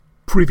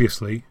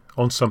Previously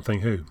on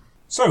Something Who.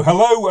 So,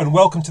 hello and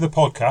welcome to the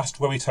podcast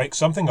where we take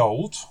something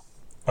old,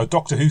 a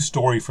Doctor Who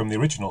story from the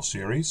original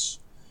series,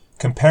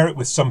 compare it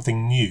with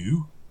something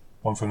new,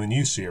 one from the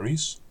new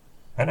series,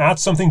 and add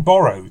something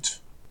borrowed,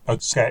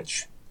 a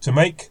sketch, to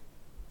make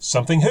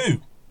Something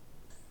Who.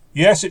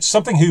 Yes, it's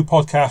Something Who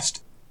podcast.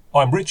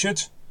 I'm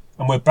Richard,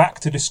 and we're back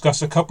to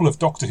discuss a couple of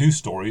Doctor Who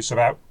stories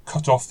about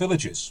cut-off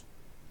villages.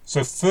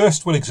 So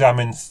first we'll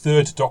examine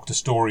third Doctor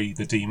story,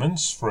 The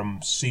Demons,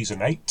 from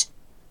Season 8.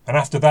 And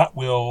after that,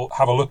 we'll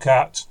have a look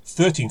at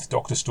 13th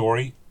Doctor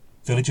story,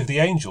 Village of the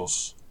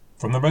Angels,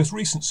 from the most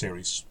recent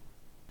series.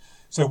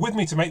 So with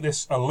me to make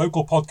this a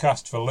local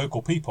podcast for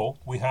local people,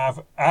 we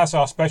have, as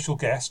our special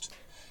guest,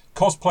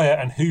 cosplayer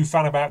and Who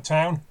fan about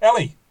town,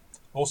 Ellie,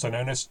 also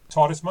known as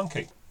TARDIS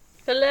Monkey.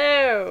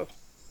 Hello.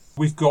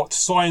 We've got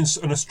science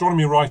and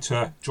astronomy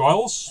writer,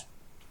 Giles.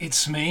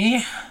 It's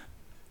me.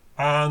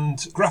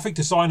 And graphic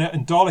designer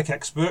and Dalek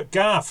expert,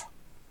 Gav.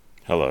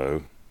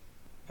 Hello.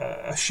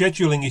 A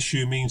scheduling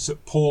issue means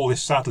that Paul is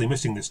sadly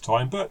missing this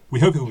time, but we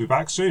hope he'll be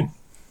back soon.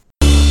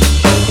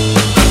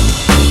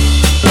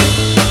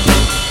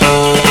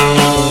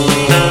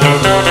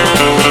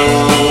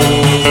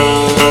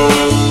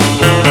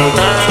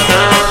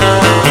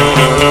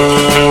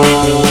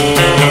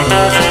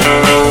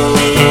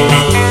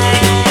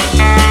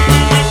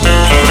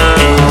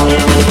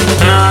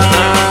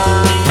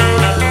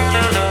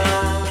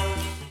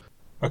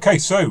 Okay,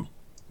 so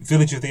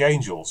Village of the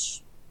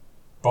Angels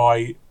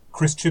by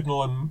Chris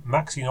Chibnall and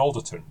Maxine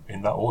Alderton,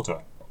 in that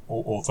order.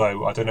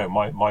 Although, I don't know,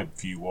 my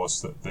view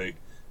was that the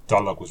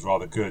dialogue was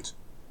rather good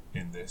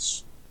in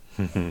this.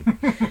 And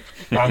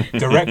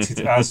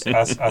directed,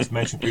 as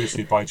mentioned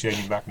previously, by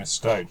Jamie Magnus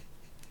Stone.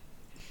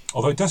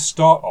 Although it does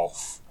start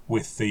off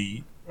with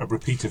a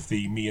repeat of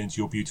the "Me and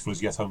Your Beautiful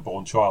as Yet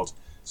Unborn Child,"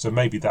 so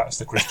maybe that's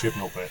the Chris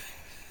Chibnall bit.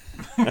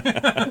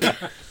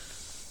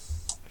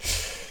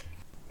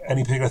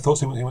 Any particular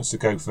thoughts? Who wants to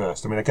go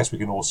first? I mean, I guess we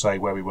can all say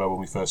where we were when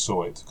we first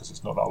saw it, because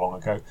it's not that long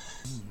ago.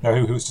 Now,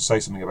 who was to say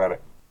something about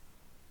it?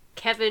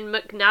 Kevin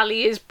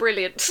McNally is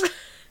brilliant.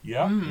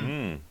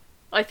 Yeah?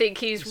 I think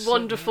he's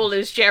wonderful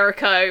as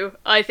Jericho.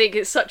 I think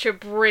it's such a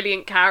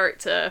brilliant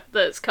character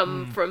that's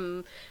come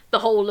from the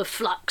whole of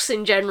Flux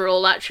in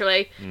general,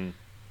 actually.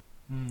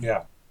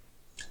 Yeah.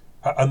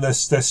 And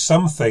there's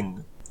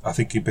something, I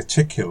think in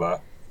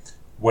particular,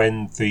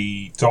 when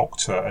the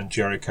Doctor and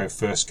Jericho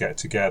first get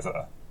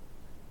together,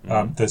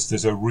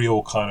 there's a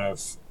real kind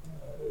of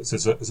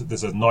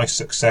there's a nice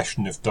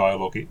succession of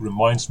dialogue. It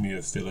reminds me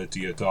of Villa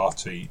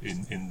Diodati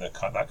in that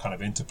kind of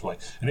interplay,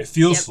 and it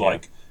feels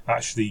like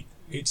actually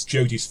it's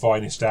Jodie's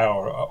finest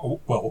hour.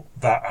 Well,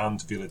 that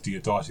and Villa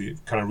Diodati,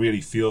 it kind of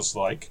really feels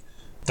like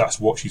that's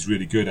what she's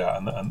really good at,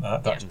 and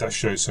that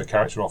shows her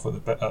character off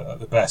at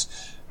the best.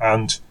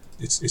 And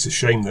it's a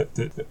shame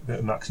that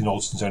Maxine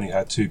Alderton's only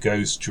had 2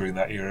 goes during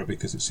that era,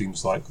 because it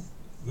seems like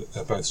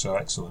they're both so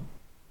excellent.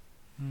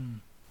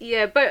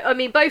 Yeah, but I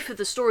mean, both of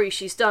the stories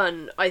she's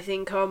done, I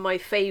think, are my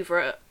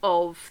favourite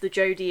of the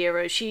Jodie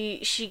era.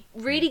 She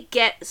really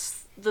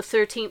gets the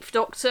 13th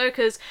Doctor,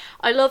 because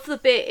I love the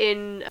bit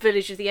in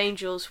Village of the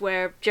Angels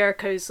where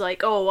Jericho's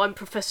like, "Oh, I'm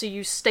Professor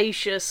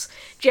Eustachius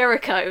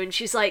Jericho," and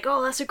she's like,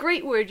 "Oh, that's a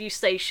great word,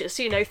 Eustachius,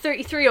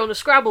 33 on a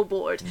Scrabble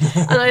board."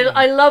 And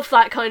I love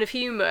that kind of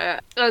humour,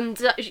 and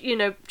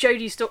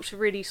Jodie's Doctor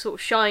really sort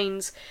of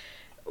shines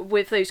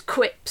with those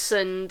quips,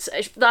 and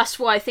that's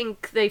why I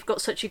think they've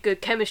got such a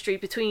good chemistry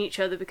between each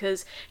other,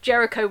 because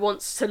Jericho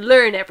wants to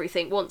learn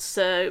everything, wants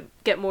to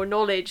get more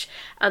knowledge,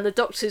 and the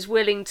Doctor's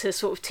willing to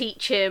sort of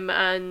teach him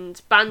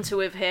and banter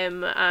with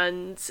him,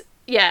 and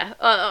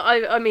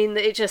I mean,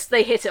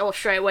 they hit it off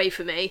straight away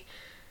for me.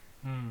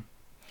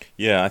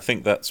 Yeah, I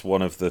think that's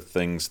one of the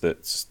things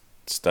that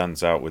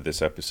stands out with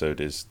this episode,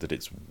 is that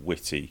it's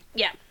witty.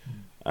 Yeah.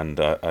 And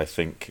I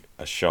think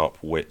a sharp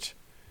wit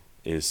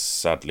is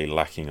sadly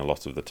lacking a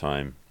lot of the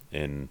time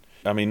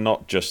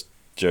not just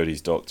Jodie's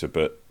Doctor,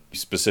 but you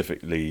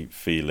specifically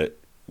feel it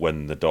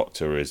when the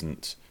Doctor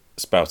isn't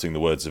spouting the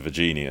words of a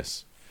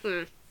genius,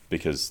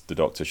 because the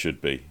Doctor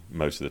should be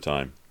most of the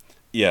time.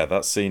 Yeah,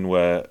 that scene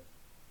where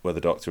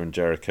the Doctor and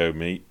Jericho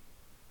meet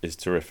is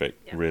terrific.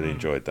 Yeah. Really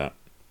enjoyed that.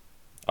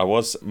 I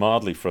was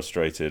mildly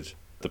frustrated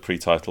the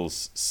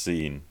pre-titles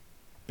scene,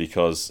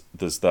 because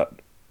there's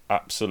that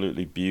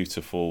absolutely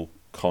beautiful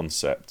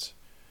concept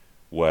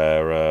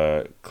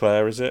where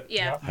Claire, is it?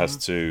 Yeah. Has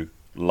to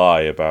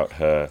lie about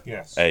her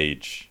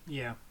age.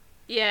 Yeah.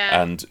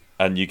 Yeah.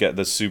 And you get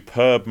the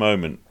superb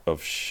moment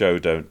of show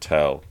don't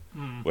tell,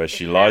 where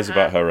she lies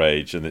about her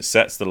age, and it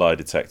sets the lie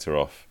detector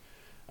off,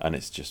 and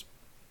it's just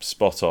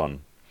spot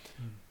on.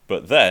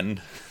 But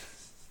then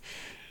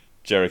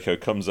Jericho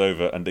comes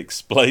over and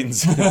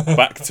explains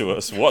back to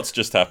us what's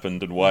just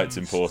happened and why it's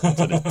important,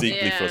 and it's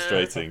deeply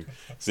frustrating,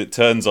 because it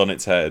turns on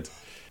its head.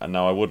 And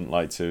now I wouldn't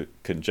like to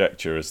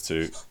conjecture as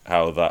to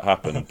how that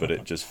happened, but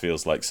it just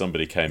feels like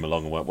somebody came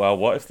along and went, well,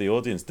 what if the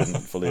audience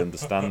didn't fully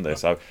understand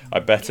this? I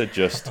better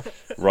just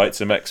write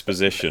some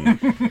exposition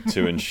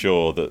to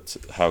ensure that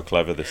how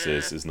clever this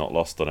is not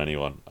lost on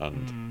anyone.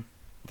 And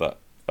that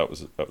that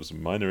was a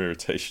minor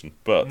irritation.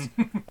 But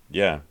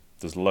yeah,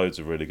 there's loads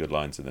of really good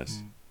lines in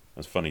this.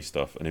 There's funny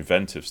stuff and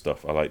inventive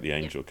stuff. I like the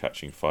angel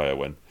catching fire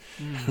when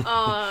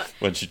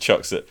she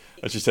chucks it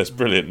and she says,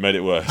 "Brilliant, made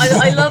it worse."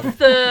 I love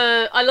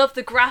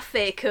the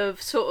graphic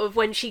of sort of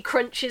when she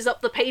crunches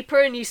up the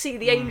paper and you see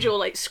the angel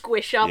like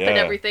squish up and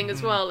everything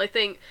as well. I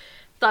think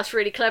that's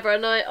really clever,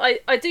 and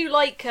I do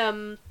like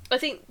I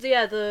think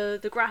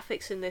the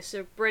graphics in this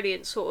are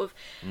brilliant, sort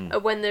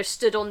of when they're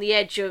stood on the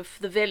edge of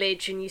the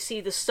village and you see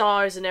the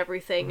stars and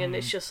everything, and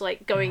it's just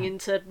like going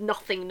into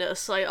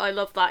nothingness. I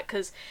love that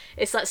because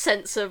it's that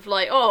sense of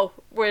like, oh,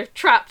 we're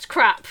trapped,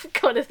 crap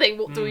kind of thing.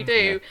 What do we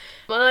do?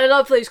 And I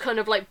love those kind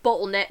of like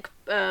bottleneck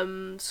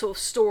sort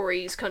of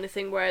stories kind of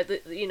thing where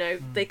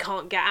they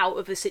can't get out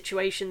of a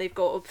situation, they've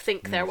got to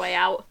think their way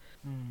out.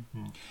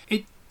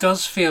 It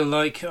does feel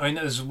like,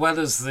 as well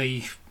as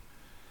the.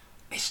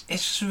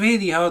 It's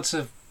really hard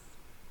to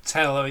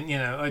tell. I mean,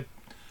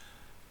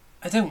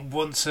 I don't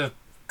want to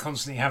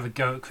constantly have a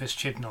go at Chris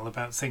Chibnall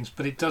about things,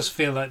 but it does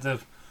feel like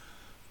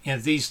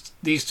these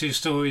two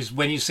stories.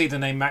 When you see the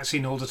name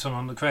Maxine Alderton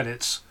on the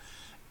credits,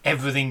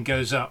 everything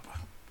goes up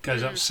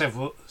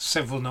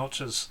several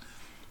notches.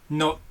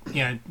 Not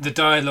the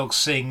dialogue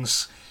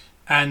sings,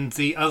 and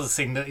the other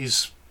thing that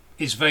is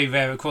very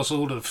rare across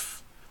all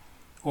of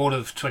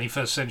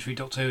 21st century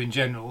Doctor Who in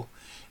general.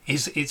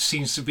 It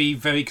seems to be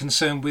very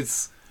concerned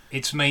with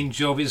its main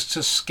job is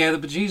to scare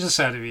the bejesus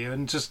out of you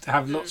and just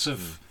have lots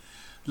of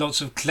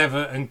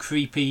clever and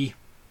creepy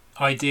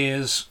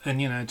ideas,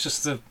 and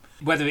just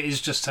whether it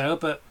is just her,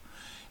 but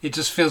it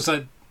just feels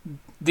like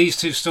these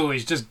two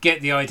stories just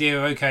get the idea.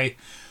 Okay,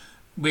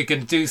 we're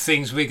going to do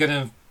things. We're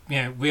going to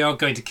we are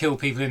going to kill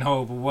people in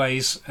horrible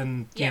ways,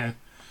 and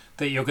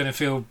that you're going to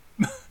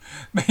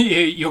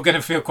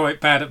feel quite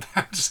bad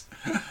about.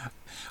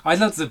 I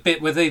love the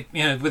bit where the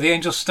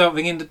angels start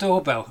ringing the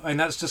doorbell, and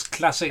that's just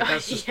classic.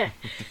 That's just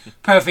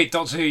perfect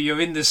Doctor Who. You're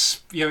in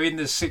this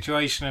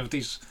situation of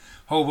these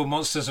horrible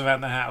monsters around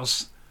the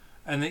house,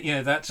 and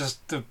that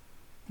just the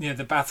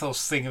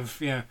bathos thing of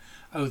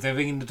they're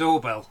ringing the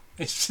doorbell.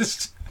 It's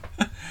just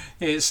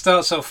it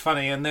starts off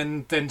funny and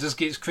then just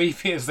gets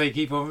creepy as they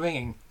keep on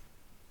ringing.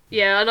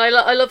 Yeah, and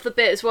I love the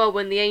bit as well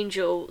when the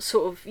angel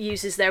sort of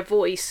uses their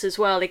voice as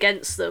well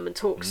against them and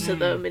talks to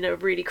them in a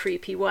really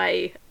creepy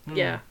way.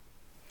 Yeah.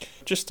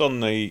 Just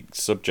on the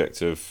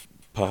subject of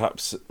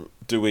perhaps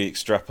do we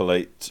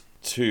extrapolate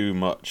too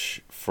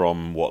much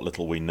from what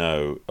little we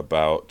know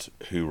about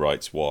who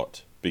writes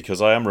what?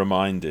 Because I am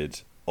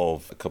reminded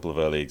of a couple of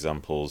early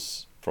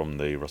examples from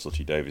the Russell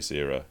T Davies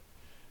era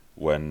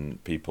when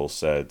people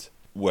said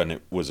when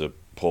it was a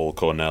Paul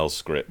Cornell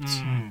script,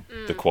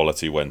 the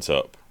quality went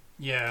up.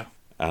 Yeah.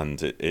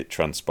 And it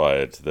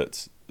transpired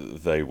that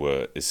they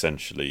were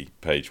essentially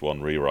page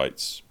one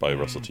rewrites by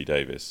Russell T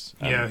Davies.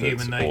 And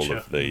Human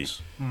Nature.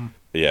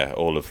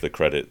 All of the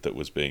credit that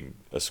was being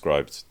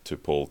ascribed to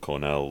Paul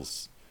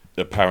Cornell's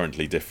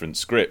apparently different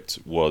script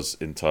was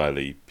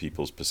entirely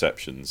people's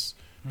perceptions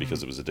because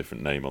there was a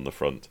different name on the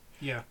front.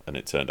 Yeah. And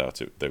it turned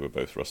out they were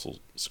both Russell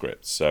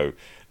scripts. So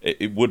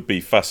it would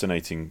be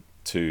fascinating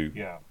to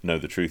know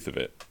the truth of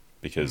it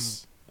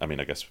because, I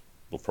guess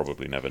we'll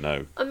probably never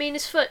know. I mean,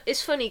 it's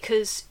funny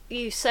because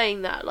you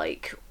saying that,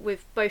 like,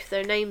 with both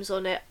their names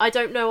on it, I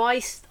don't know, I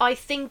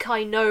think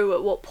I know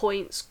at what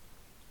points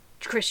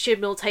Chris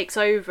Chibnall takes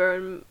over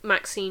and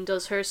Maxine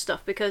does her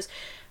stuff, because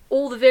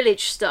all the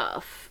village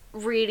stuff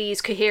really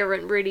is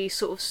coherent, really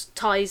sort of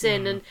ties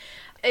in, and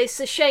it's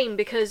a shame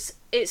because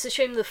it's a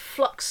shame the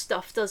Flux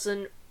stuff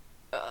doesn't,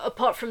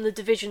 apart from the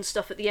Division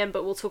stuff at the end,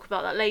 but we'll talk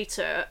about that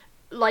later,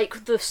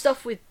 like the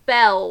stuff with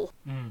Bell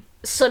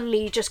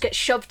suddenly just gets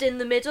shoved in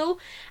the middle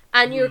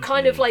and you're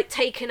kind of like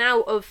taken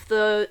out of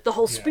the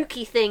whole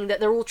spooky thing that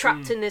they're all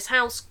trapped in this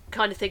house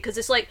kind of thing, because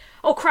it's like,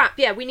 oh crap,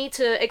 we need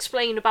to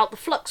explain about the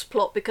Flux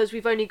plot because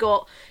we've only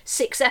got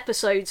 6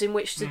 episodes in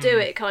which to do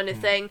it kind of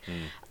thing.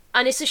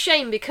 And it's a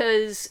shame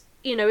because,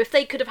 if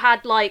they could have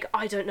had, like,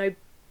 I don't know,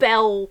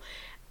 Bell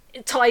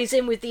ties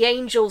in with the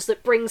angels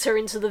that brings her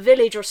into the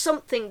village or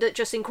something that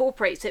just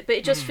incorporates it, but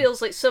it just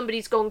feels like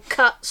somebody's gone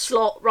cut,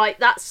 slot, right,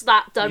 that's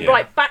that done,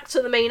 right, back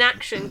to the main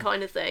action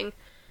kind of thing.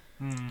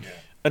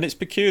 And it's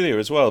peculiar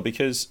as well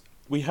because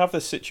we have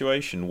this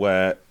situation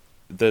where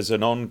there's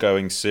an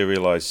ongoing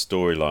serialized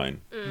storyline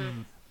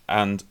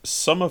and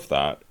some of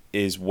that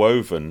is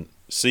woven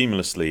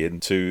seamlessly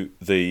into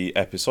the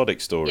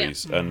episodic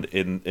stories. And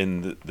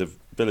in the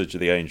Village of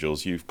the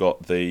Angels, you've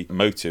got the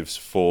motives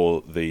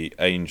for the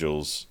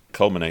angels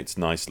culminates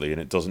nicely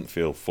and it doesn't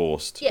feel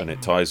forced and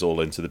it ties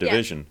all into the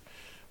Division.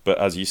 But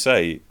as you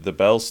say, the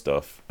Bell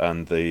stuff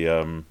and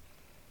the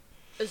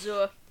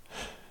Azure.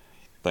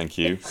 Thank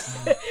you.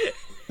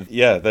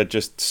 They're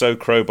just so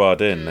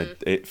crowbarred in.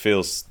 It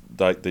feels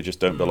like they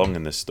just don't belong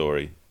in this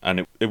story.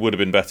 And it would have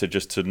been better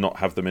just to not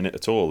have them in it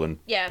at all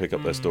and pick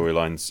up their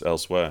storylines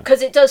elsewhere.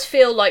 Because it does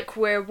feel like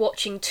we're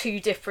watching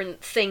 2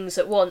 different things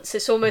at once.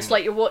 It's almost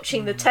like you're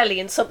watching the telly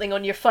and something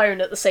on your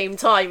phone at the same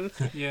time.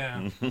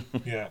 Yeah.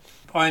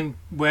 I'm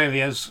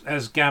wary,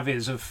 as Gav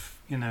is, of,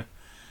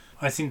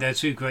 I think they're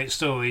 2 great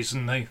stories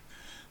and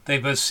they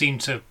both seem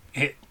to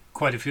hit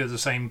quite a few of the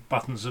same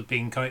buttons of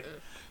being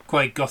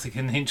quite gothic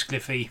and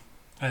Hinchcliffe-y,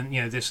 and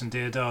this and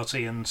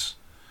Diodati,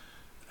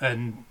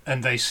 and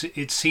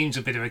it seems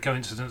a bit of a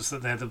coincidence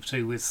that they're the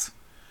two with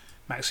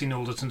Maxine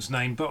Alderton's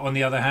name. But on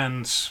the other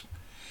hand,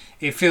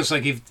 it feels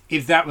like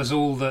if that was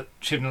all that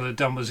Chibnall had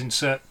done was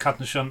cut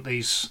and shunt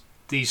these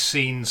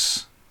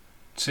scenes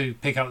to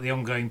pick up the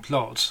ongoing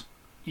plot,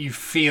 you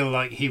feel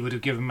like he would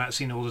have given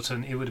Maxine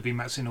Alderton. It would have been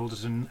Maxine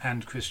Alderton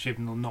and Chris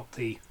Chibnall, not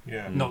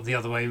the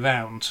other way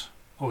round.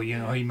 Or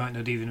he might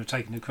not even have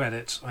taken the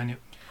credit.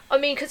 I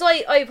mean, because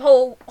I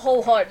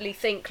wholeheartedly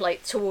think,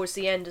 like, towards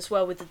the end as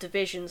well with the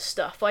division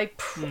stuff,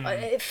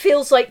 it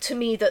feels like to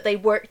me that they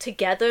work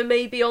together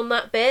maybe on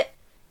that bit.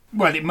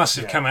 Well, it must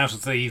have come out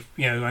of the,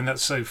 and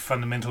that's so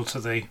fundamental to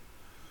the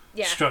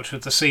structure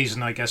of the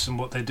season, I guess, and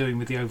what they're doing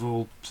with the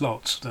overall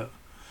plot,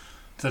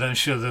 that I'm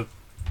sure the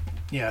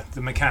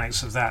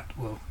mechanics of that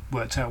were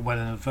worked out well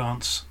in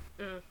advance.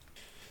 Mm.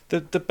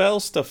 The Bell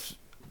stuff,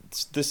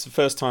 this is the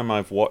first time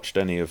I've watched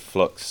any of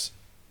Flux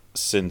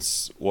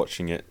since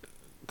watching it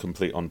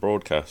complete on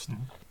broadcast.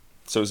 Mm-hmm.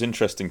 So it was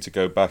interesting to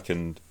go back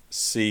and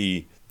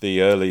see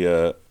the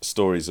earlier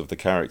stories of the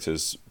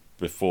characters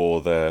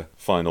before their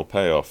final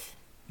payoff,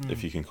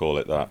 if you can call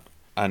it that.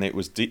 And it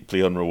was deeply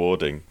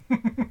unrewarding.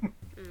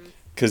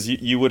 Because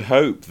you would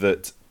hope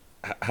that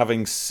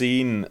having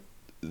seen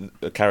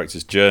a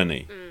character's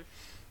journey,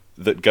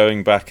 that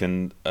going back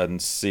and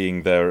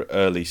seeing their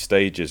early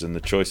stages and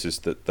the choices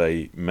that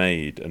they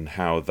made and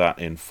how that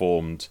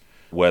informed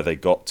where they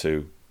got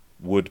to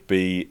would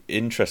be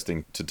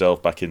interesting to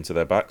delve back into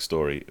their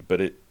backstory.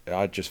 But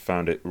I just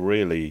found it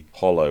really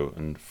hollow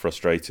and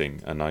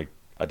frustrating, and I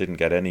didn't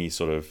get any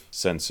sort of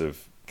sense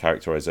of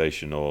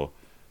characterization or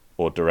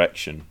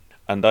direction.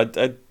 And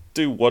I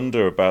do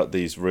wonder about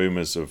these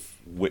rumours of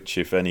which,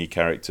 if any,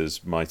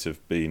 characters might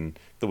have been.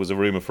 There was a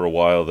rumour for a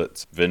while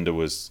that Vinda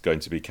was going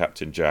to be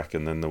Captain Jack,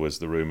 and then there was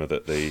the rumour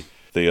that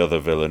the other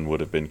villain would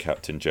have been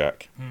Captain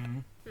Jack.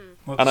 And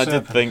I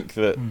did think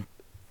that,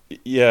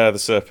 the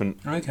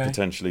Serpent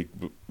potentially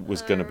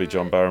was going to be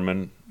John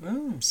Barrowman.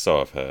 So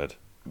I've heard.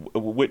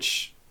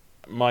 Which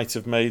might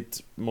have made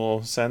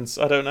more sense.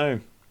 I don't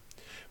know.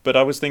 But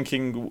I was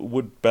thinking,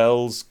 would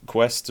Belle's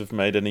quest have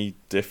made any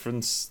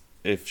difference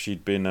if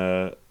she'd been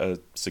a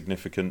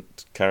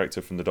significant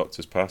character from the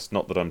Doctor's past?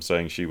 Not that I'm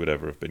saying she would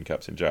ever have been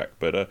Captain Jack,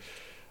 but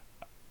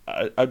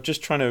I'm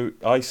just trying to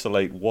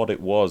isolate what it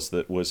was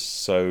that was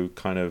so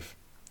kind of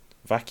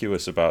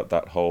vacuous about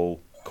that whole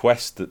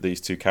quest that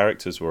these two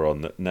characters were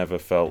on, that never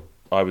felt...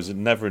 I was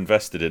never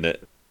invested in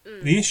it.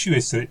 The issue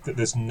is that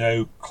there's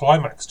no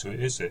climax to it,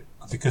 is it?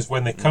 Because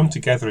when they come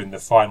together in the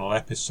final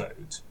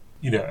episode...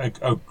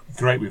 oh,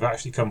 great, we've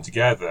actually come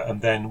together, and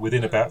then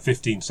within about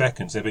 15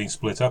 seconds they're being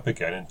split up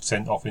again and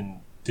sent off in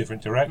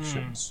different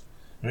directions.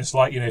 And it's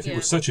like, if it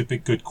was such a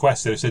big, good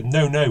quest, they'd have said,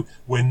 no,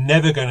 we're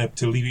never going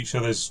to leave each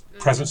other's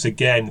presence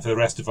again for the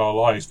rest of our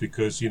lives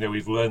because,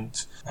 we've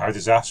learnt how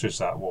disastrous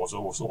that was,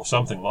 or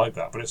something like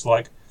that. But it's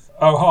like,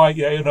 oh, hi,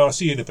 I'll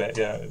see you in a bit.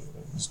 Yeah,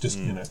 it's just,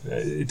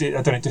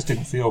 it just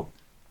didn't feel...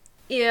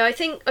 Yeah, I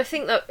think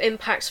that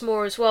impacts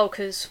more as well,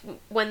 because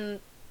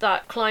when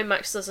that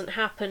climax doesn't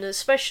happen,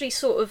 especially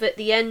sort of at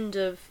the end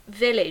of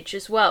Village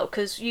as well,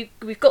 because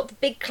we've got the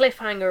big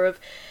cliffhanger of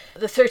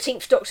the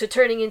 13th Doctor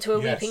turning into a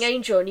weeping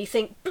angel, and you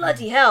think,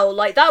 bloody hell,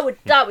 like that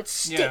would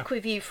stick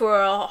with you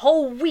for a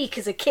whole week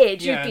as a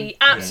kid. You'd be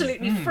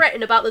absolutely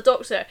fretting about the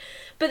Doctor.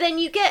 But then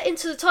you get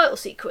into the title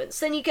sequence,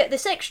 then you get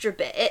this extra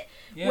bit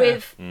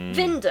with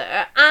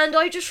Vinda, and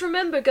I just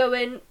remember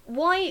going,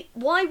 why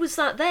was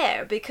that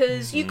there?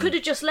 Because you could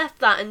have just left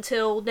that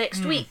until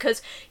next week,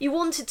 because you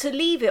wanted to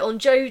leave it on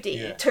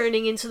Jodie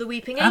turning into the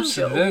weeping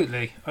angel.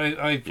 Absolutely.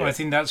 I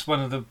think that's one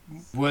of the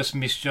worst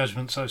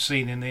misjudgments I've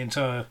seen in the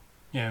entire...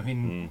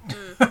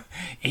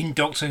 in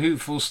Doctor Who,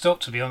 full stop,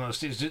 to be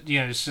honest.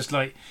 It's just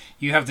like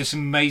you have this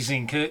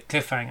amazing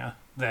cliffhanger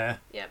there,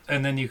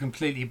 and then you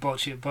completely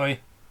botch it by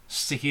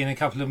sticking in a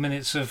couple of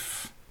minutes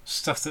of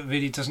stuff that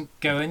really doesn't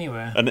go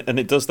anywhere. And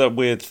it does that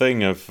weird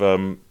thing of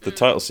the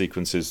title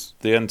sequences,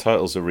 the end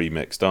titles are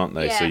remixed, aren't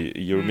they? So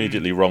you're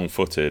immediately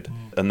wrong-footed,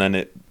 and then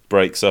it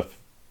breaks up.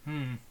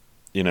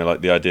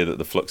 Like the idea that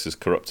the flux is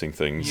corrupting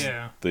things,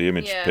 the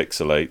image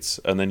pixelates,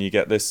 and then you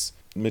get this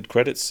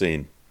mid-credits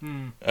scene.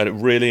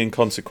 And really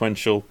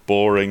inconsequential,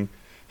 boring.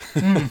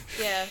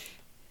 It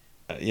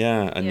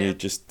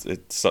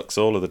sucks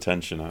all of the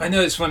tension out. I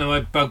know it's one of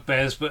my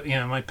bugbears, but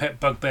my pet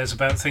bugbears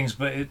about things,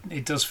 but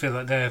it does feel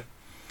like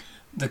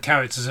the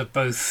characters are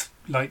both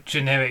like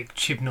generic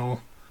Chibnall,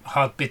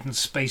 hard-bitten,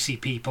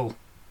 spacey people.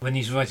 When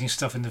he's writing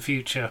stuff in the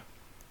future,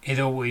 it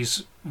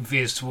always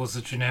veers towards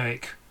the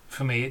generic.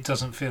 For me, it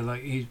doesn't feel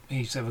like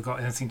he's ever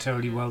got anything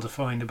terribly well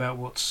defined about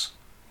what's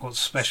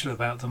special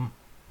about them.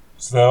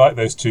 So they're like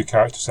those two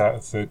characters out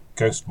of the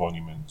Ghost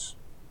Monument.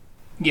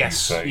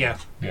 Yes,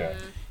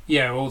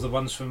 yeah, all the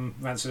ones from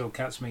Rancid Old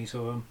Cat's Meat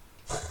or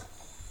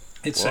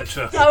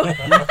etc. Oh,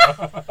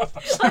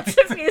 that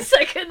took me a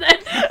second then.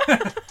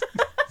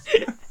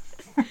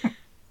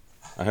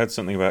 I heard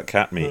something about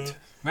cat meat.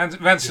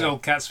 Rancid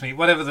Old Cat's Meat,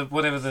 whatever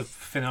the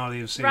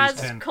finale of series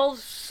 10.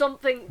 Calls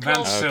something.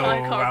 Rancid I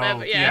can't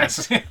remember. Yeah.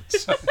 Yes.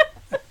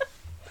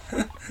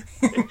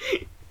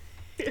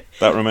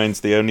 That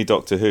remains the only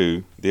Doctor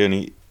Who, the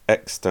only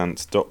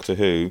extant Doctor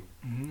Who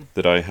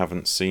that I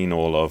haven't seen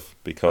all of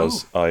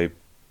because I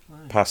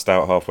passed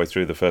out halfway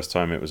through the first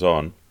time it was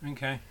on.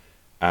 Okay.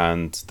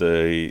 And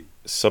the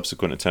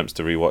subsequent attempts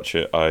to rewatch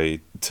it, I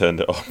turned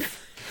it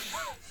off.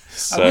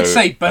 So, I would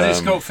say, but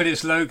it's got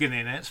Phyllis Logan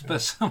in it,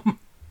 but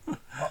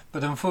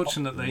but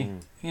unfortunately,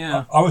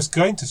 yeah. I was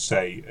going to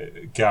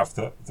say, Gav,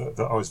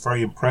 that I was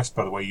very impressed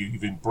by the way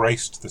you've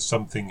embraced the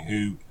Something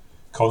Who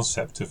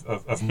concept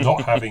of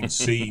not having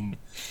seen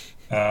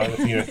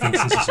things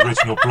since its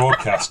original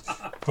broadcast,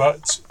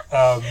 but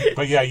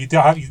yeah, you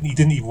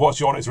didn't even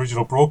watch it on its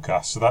original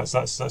broadcast, so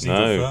that's even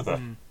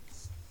further.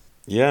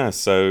 Yeah,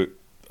 so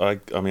I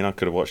mean I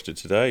could have watched it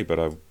today, but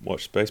I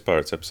watched Space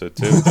Pirates episode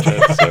 2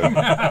 instead,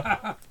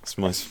 so it's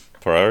my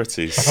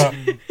priorities.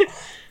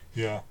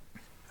 Yeah.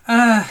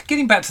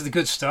 Getting back to the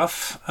good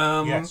stuff,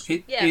 Yes.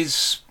 it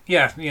is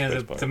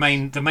the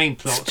main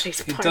plot.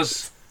 Space It Pirates.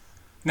 does,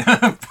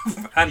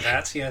 and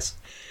that yes,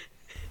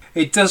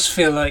 it does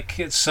feel like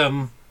it's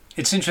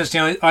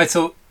interesting. I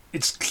thought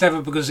it's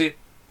clever because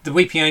the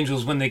Weeping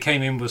Angels when they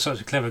came in was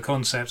such a clever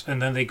concept,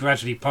 and then they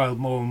gradually piled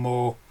more and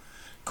more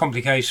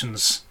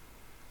complications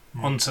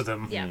onto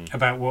them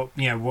about what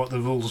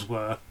the rules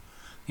were.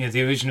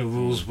 The original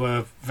rules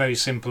were very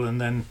simple, and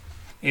then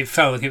it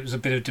felt like it was a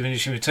bit of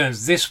diminishing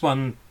returns. This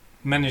one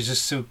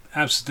manages to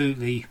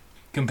absolutely,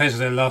 compared to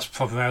their last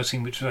proper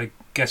outing, which I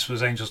guess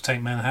was Angels Take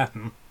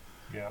Manhattan,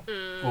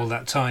 all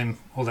that time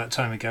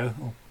ago.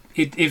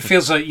 It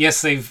feels like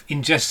yes, they've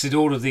ingested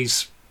all of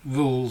these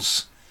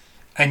rules,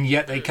 and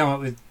yet they come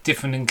up with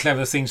different and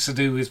clever things to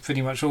do with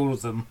pretty much all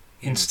of them.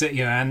 Instead,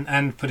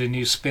 and put a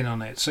new spin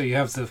on it. So you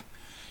have the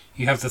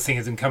thing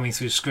of them coming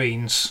through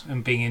screens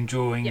and being in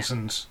drawings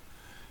and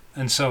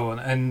so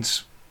on.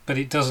 But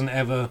it doesn't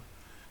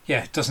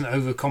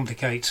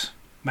overcomplicate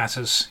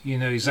matters. You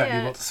know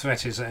exactly what the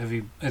threat is at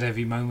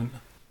every moment.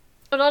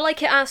 And I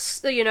like it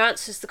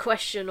answers the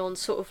question on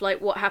sort of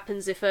like what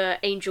happens if an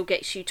angel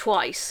gets you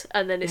twice,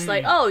 and then it's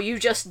like, oh, you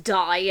just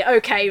die.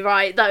 Okay,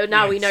 right. Though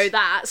now we know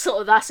that.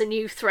 Sort of that's a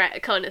new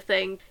threat kind of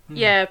thing.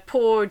 Yeah,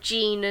 poor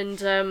Jean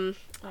and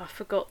I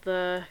forgot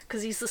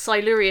because he's the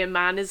Silurian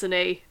man, isn't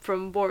he,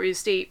 from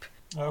Warriors Deep?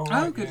 Oh,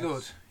 right, oh good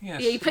lord. Yes.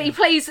 Yeah, he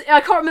plays.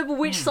 I can't remember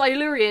which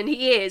Silurian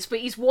he is, but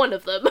he's one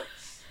of them.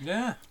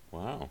 Yeah.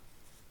 Wow.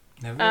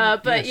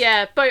 But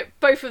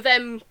both of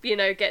them,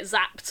 get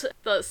zapped.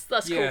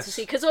 That's cool to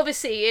see, because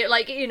obviously,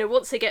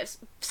 once they get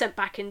sent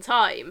back in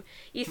time,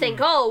 you think,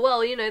 oh well,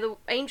 the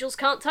angels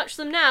can't touch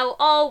them now.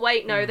 Oh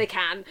wait, no, they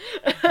can.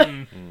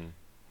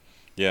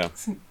 Yeah.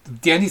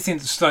 The only thing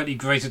that's slightly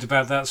grated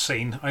about that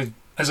scene,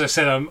 as I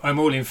said, I'm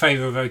all in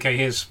favour of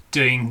here's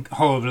doing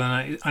horrible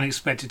and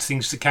unexpected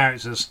things to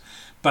characters,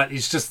 but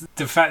it's just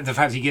the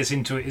fact he gets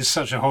into it is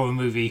such a horror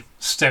movie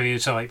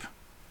stereotype.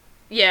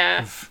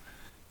 Yeah. Of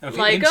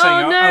Like,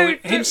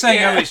 him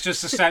saying, no, it's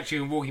just a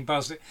statue and walking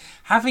past it,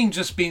 having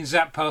just been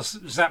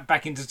zapped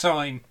back into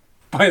time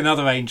by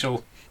another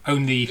angel,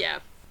 only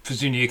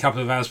presumably a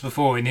couple of hours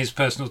before in his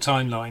personal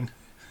timeline.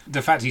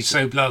 The fact he's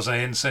so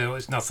blasé and so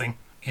it's nothing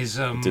is.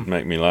 It did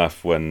make me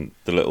laugh when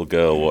the little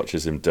girl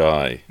watches him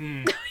die.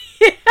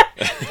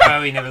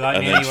 Oh, he never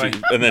liked me anyway.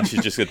 And then she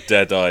just a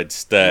dead-eyed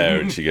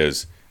stare, and she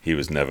goes, "He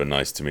was never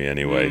nice to me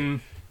anyway."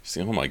 She's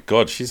like, "Oh my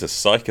god, she's a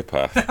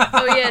psychopath."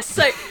 Oh yeah,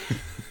 so.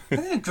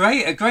 A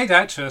great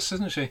actress,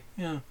 isn't she?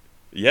 Yeah.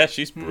 Yeah,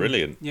 she's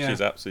brilliant. Yeah. She's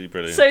absolutely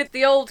brilliant. So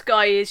the old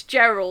guy is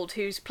Gerald,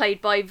 who's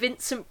played by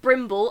Vincent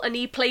Brimble, and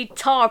he played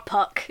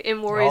Tarpuck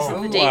in Warriors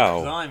of the Deep.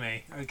 Wow.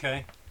 Blimey.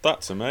 Okay.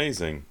 That's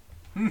amazing.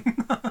 I'm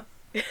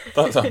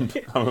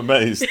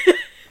amazed.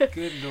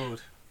 Good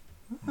lord.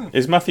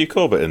 Is Matthew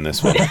Corbett in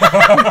this one?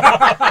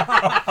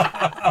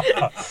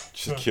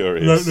 Just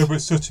curious. No,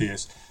 but Sooty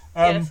is.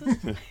 Yes.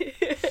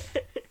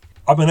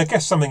 I mean, I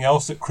guess something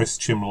else that Chris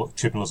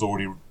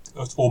Chibnall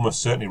has almost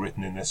certainly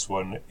written in this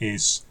one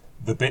is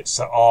the bits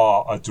that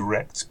are a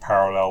direct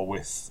parallel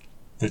with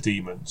the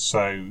demons.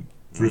 So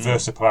the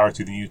reverse of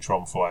polarity of the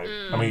neutron flow.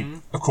 I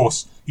mean, of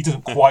course, he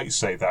doesn't quite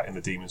say that in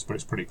the demons, but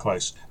it's pretty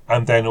close.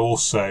 And then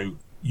also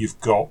you've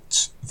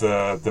got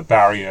the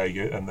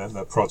barrier and then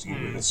the prodding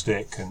it with a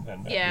stick and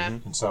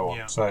so on.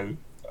 Yeah. So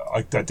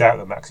I doubt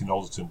that Maxine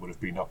Alderton would have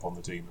been up on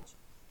the demons.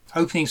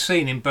 Opening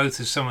scene in both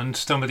is someone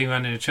stumbling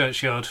around in a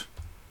churchyard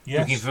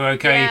looking Yes. for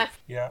okay.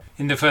 Yeah.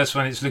 In the first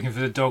one, it's looking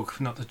for the dog,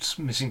 not the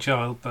missing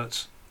child.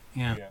 But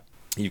yeah.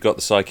 You've got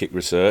the psychic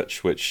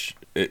research, which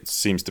it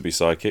seems to be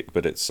psychic,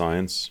 but it's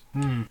science.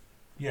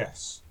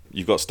 Yes.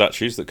 You've got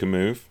statues that can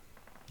move.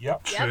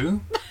 Yep.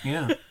 True.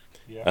 Yeah.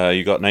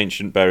 You've got an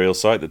ancient burial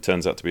site that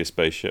turns out to be a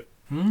spaceship.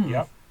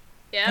 Yep.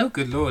 Yeah. Oh,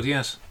 good lord,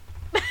 yes.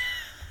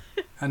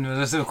 And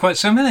there were quite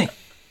so many.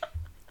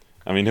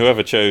 I mean,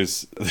 whoever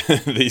chose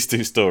these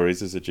two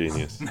stories is a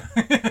genius.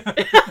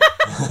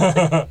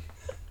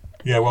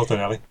 Yeah, well done,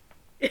 Ellie.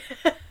 I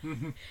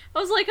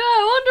was like, oh,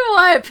 I wonder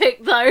why I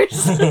picked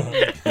those.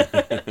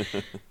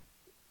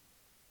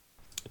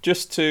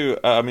 just to,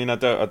 I mean, I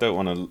don't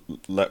want to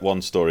let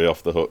one story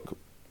off the hook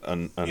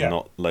and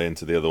not lay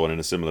into the other one in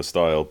a similar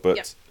style,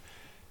 but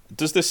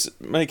does this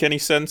make any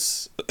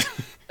sense?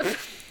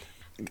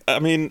 I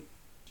mean,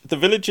 the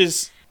village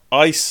is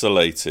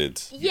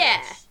isolated.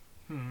 Yeah.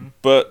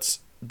 But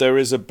there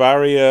is a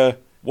barrier.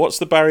 What's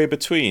the barrier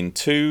between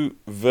two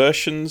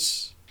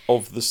versions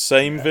of the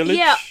same village?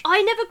 Yeah,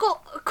 I never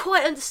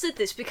quite understood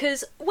this,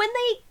 because when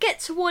they get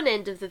to one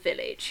end of the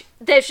village,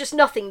 there's just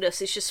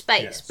nothingness, it's just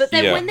space. Yes. But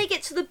then when they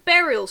get to the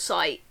burial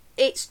site,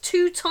 it's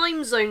two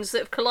time zones that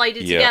have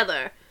collided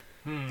together.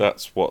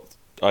 That's what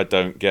I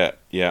don't get.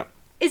 Yeah.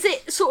 Is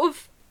it sort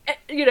of,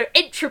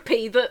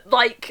 entropy that,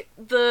 like,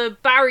 the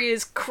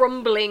barrier's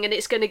crumbling and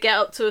it's going to get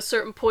up to a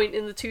certain point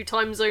in the two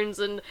time zones,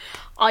 and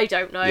I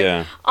don't know.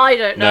 Yeah. I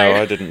don't know.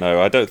 No, I didn't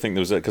know. I don't think there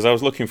was because I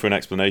was looking for an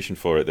explanation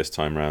for it this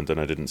time round and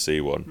I didn't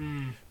see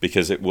one.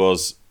 Because it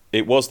was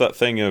that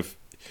thing of,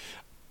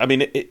 I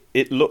mean,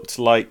 it looked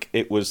like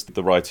it was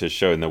the writers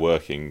showing their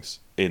workings,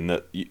 in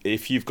that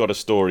if you've got a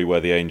story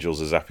where the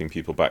angels are zapping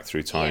people back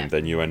through time,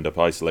 then you end up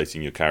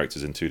isolating your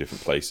characters in two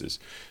different places.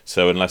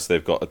 So unless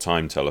they've got a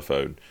time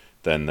telephone,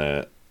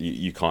 then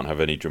you can't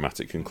have any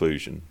dramatic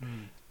conclusion.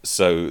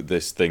 So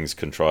this thing's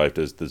contrived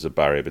as there's a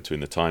barrier between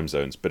the time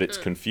zones, but it's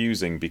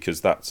confusing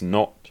because that's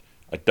not,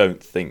 I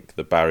don't think,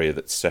 the barrier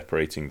that's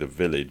separating the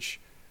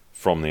village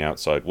from the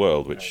outside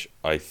world, which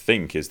I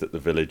think is that the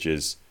village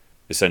is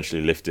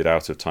essentially lifted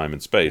out of time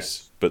and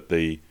space, but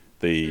the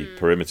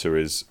perimeter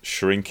is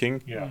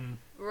shrinking.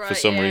 Right, for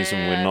some reason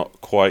we're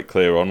not quite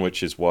clear on,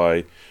 which is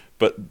why.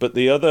 But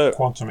the other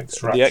quantum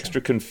extraction. The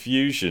extra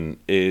confusion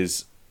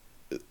is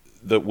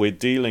that we're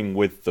dealing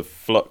with the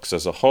flux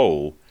as a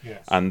whole,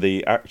 and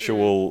the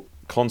actual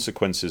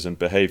consequences and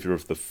behaviour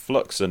of the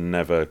flux are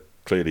never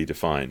clearly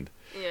defined.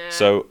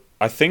 So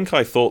I think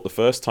I thought the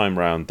first time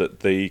round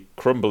that the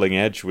crumbling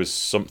edge was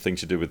something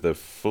to do with the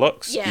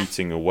flux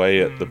eating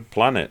away at the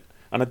planet,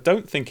 and I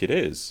don't think it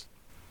is.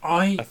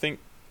 I think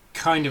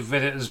kind of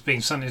read it as being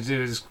something to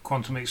do with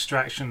quantum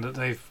extraction, that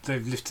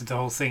they've lifted the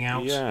whole thing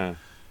out,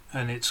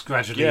 and it's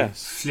gradually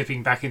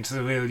slipping back into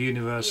the real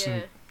universe,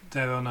 and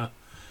they're on a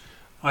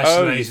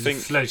isolated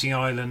floating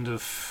island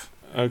of...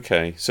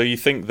 Okay, so you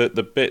think that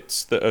the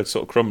bits that are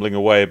sort of crumbling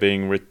away are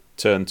being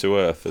returned to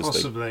Earth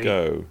as they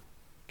go?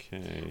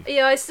 Okay.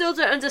 Yeah, I still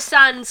don't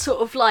understand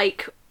sort of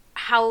like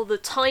how the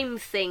time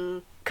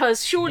thing...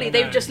 Because surely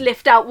they would just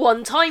lift out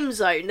one time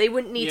zone. They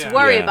wouldn't need to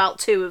worry about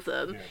two of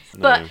them.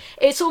 But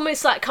it's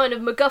almost that kind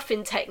of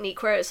MacGuffin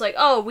technique where it's like,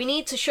 oh, we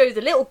need to show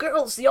the little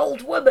girl's the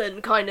old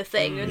woman kind of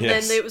thing. And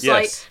then it was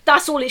like,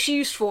 that's all it's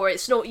used for.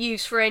 It's not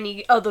used for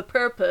any other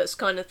purpose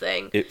kind of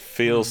thing. It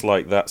feels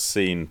like that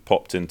scene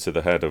popped into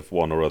the head of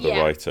one or other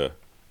writer,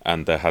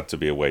 and there had to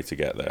be a way to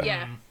get there.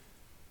 Yeah.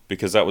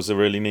 Because that was a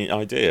really neat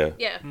idea.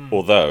 Yeah.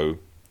 Although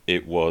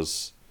it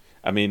was,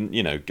 I mean,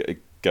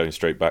 going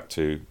straight back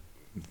to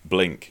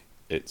Blink,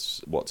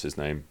 it's what's his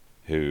name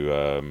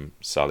who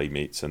Sally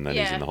meets, and then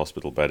he's in the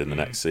hospital bed in the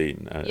next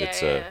scene.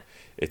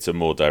 It's a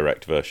more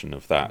direct version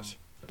of that,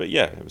 but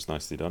it was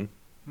nicely done.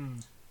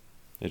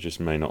 It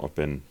just may not have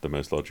been the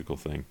most logical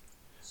thing,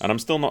 and I'm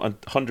still not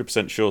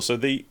 100% sure. So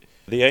the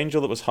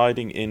angel that was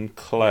hiding in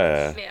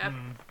Claire,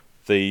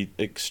 the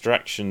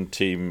extraction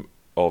team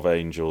of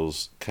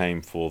angels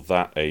came for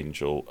that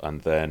angel,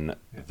 and then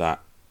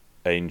that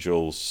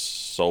angel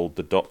sold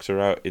the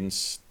Doctor out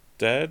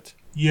instead.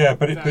 Yeah,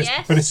 but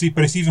it's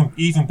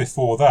even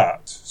before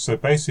that. So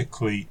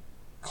basically,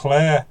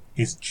 Claire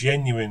is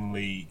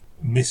genuinely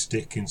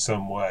mystic in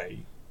some way,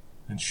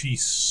 and she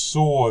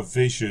saw a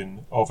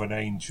vision of an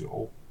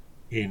angel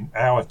in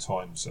our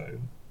time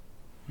zone,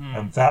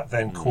 and that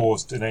then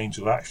caused an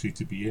angel actually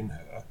to be in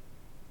her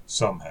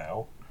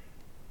somehow,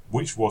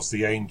 which was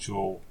the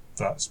angel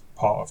that's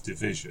part of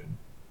Division.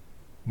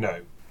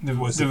 No, the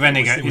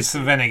renegade. It's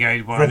the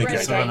renegade one.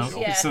 It's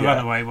the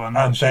runaway one.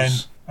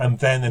 And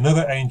then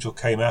another angel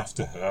came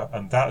after her,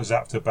 and that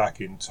zapped her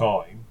back in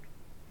time.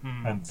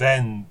 And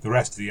then the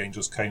rest of the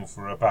angels came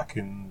for her back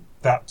in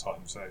that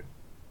time zone.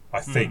 I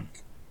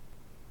think.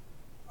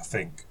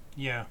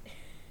 Yeah.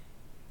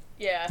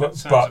 Yeah. But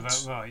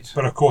sounds about right.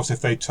 But of course,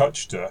 if they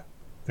touched her,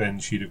 then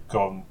she'd have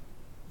got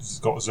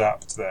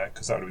zapped there,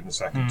 because that would have been the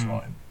second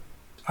time.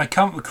 I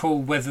can't recall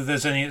whether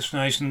there's any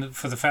explanation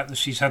for the fact that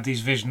she's had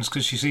these visions,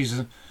 because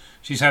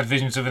she's had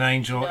visions of an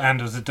angel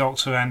and of the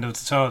Doctor and of the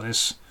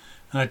TARDIS.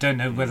 And I don't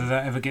know whether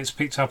that ever gets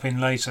picked up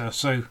in later.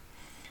 So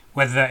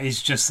whether that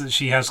is just that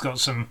she has got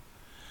some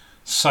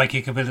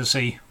psychic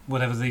ability,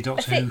 whatever the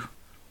Doctor Who...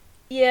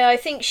 Yeah, I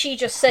think she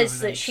just says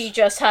that she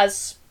just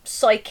has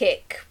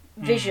psychic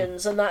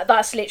visions, and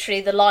that's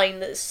literally the line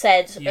that's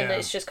said, and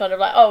it's just kind of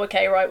like, oh,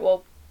 okay, right,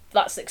 well,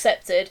 that's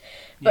accepted.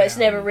 But it's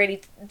never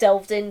really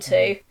delved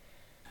into.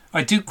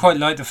 I do quite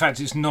like the fact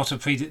it's not the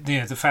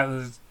fact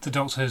that the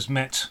Doctor has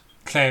met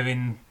Claire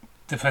in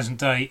the present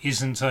day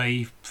isn't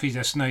a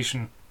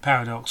predestination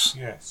paradox.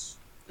 Yes.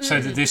 So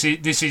that this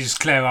is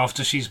Claire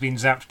after she's been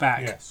zapped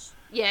back. Yes.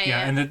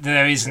 Yeah. And that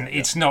there isn't.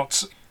 It's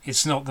not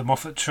the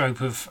Moffat trope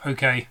of,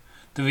 okay,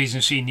 the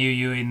reason she knew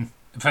you in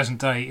the present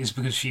day is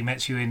because she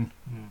met you in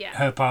Yeah.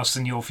 her past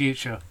and your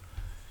future,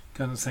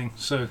 kind of thing.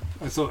 So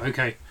I thought,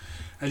 okay,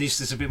 at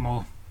least it's a bit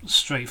more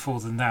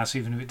straightforward than that,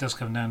 even if it does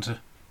come down to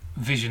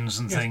visions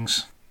and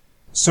things.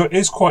 So it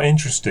is quite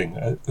interesting,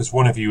 as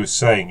one of you was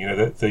saying,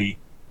 that the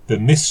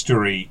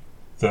mystery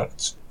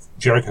that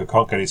Jericho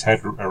can't get his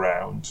head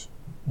around.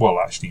 Well,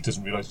 actually, he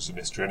doesn't realise it's a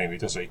mystery anyway,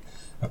 does he?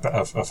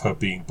 Of her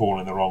being born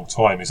in the wrong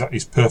time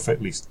is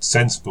perfectly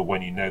sensible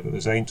when you know that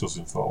there's angels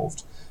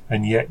involved,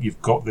 and yet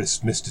you've got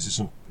this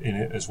mysticism in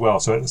it as well.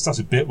 So that's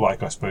a bit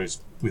like, I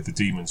suppose, with the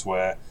demons,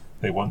 where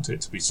they want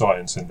it to be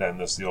science, and then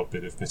there's the odd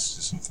bit of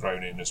mysticism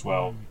thrown in as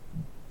well,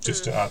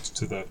 just to add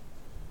to the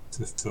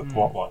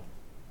plot line.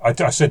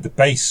 I said the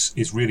base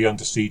is really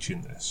under siege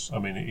in this. I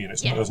mean,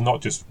 there's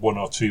not just one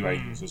or two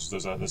angels.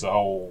 There's a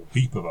whole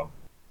heap of them.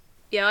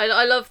 Yeah,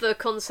 I love the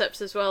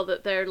concepts as well,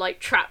 that they're like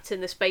trapped in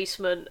this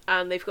basement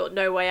and they've got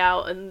no way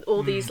out, and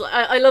all these.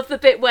 I love the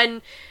bit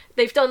when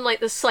they've done like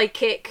the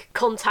psychic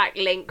contact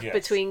link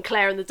between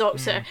Claire and the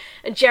Doctor,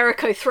 and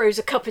Jericho throws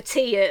a cup of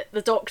tea at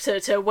the Doctor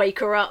to wake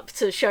her up,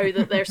 to show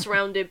that they're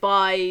surrounded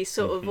by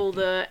sort of all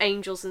the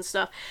angels and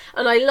stuff.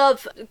 And I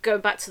love,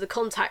 going back to the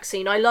contact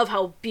scene, I love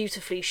how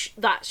beautifully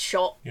that's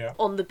shot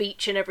on the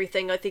beach and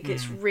everything. I think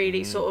it's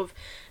really sort of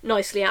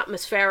nicely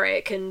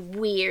atmospheric and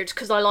weird,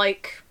 because I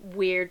like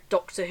weird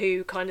Doctor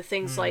Who kind of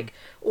things, like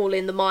All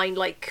in the Mind,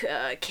 like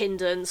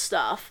Kinder and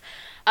stuff.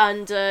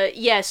 And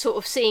sort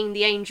of seeing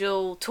the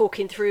angel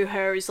talking through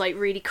her is like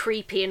really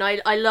creepy, and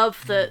I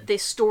love that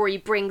this story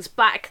brings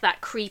back that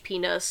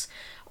creepiness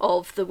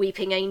of the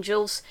Weeping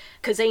Angels,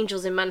 because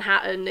Angels in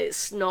Manhattan,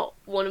 it's not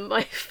one of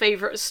my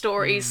favourite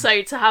stories,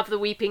 so to have the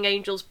Weeping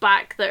Angels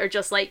back that are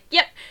just like,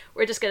 yep,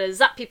 we're just going to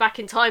zap you back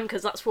in time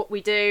because that's what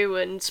we do,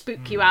 and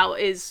spook you out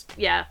is,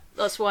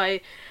 that's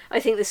why I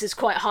think this is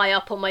quite high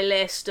up on my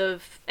list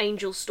of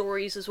angel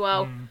stories as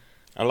well.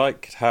 I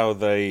liked how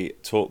they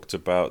talked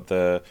about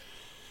the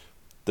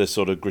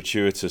sort of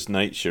gratuitous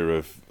nature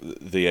of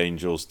the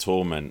angel's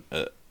torment,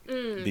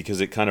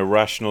 because it kind of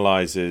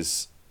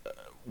rationalizes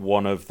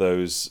one of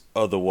those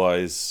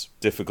otherwise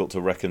difficult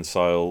to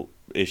reconcile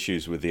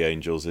issues with the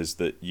angels, is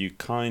that you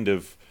kind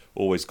of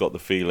always got the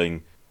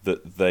feeling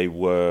that they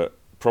were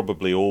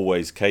probably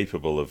always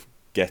capable of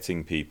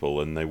getting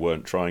people and they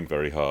weren't trying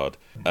very hard,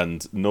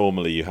 and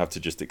normally you have to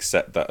just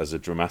accept that as a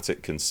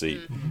dramatic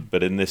conceit.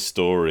 But in this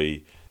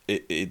story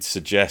it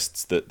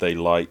suggests that they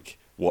like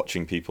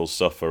watching people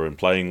suffer and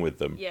playing with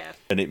them.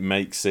 And it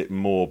makes it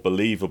more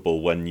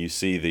believable when you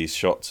see these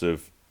shots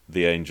of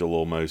the angel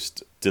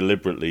almost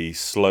deliberately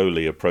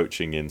slowly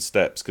approaching in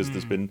steps, because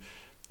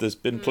there's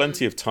been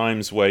plenty of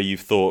times where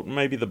you've thought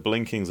maybe the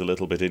blinking's a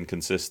little bit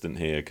inconsistent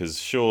here, because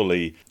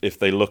surely if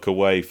they look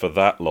away for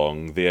that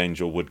long the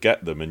angel would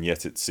get them, and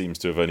yet it seems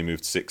to have only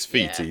moved 6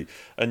 feet.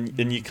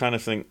 And you kind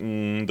of think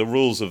the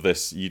rules of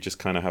this you just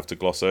kind of have to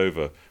gloss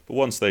over, but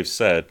once they've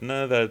said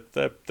no,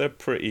 they're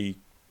pretty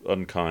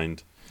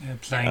unkind.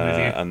 Playing with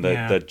you. And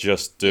they're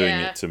just doing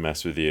it to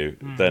mess with you,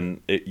 then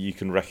you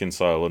can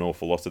reconcile an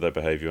awful lot of their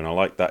behaviour. And I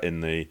like that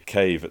in the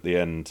cave at the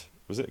end.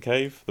 Was it a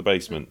cave? The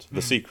basement?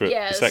 The secret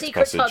the sex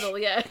secret passage. tunnel,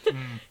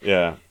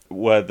 Yeah,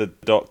 where the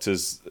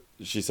doctor's,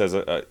 she says,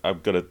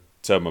 I've got to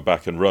turn my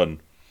back and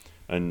run.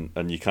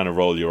 And you kind of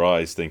roll your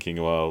eyes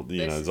thinking, well,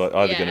 it's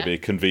either going to be a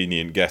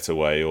convenient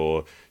getaway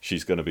or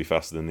she's going to be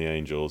faster than the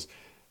angels.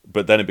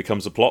 But then it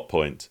becomes a plot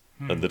point.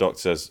 And the doctor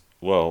says,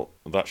 well,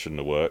 that shouldn't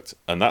have worked,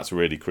 and that's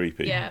really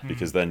creepy,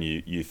 because then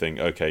you think,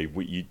 okay,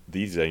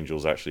 these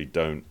angels actually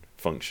don't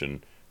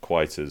function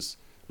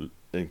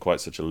in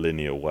quite such a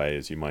linear way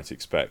as you might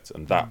expect,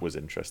 and that was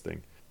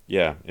interesting.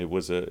 Yeah, it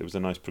was a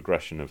nice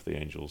progression of the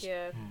angels.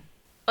 Yeah,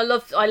 I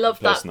love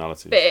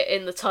that bit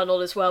in the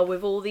tunnel as well,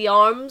 with all the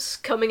arms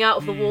coming out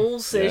of the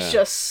walls. It's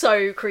just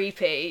so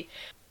creepy.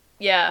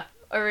 Yeah,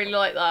 I really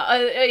like that.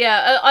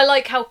 I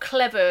like how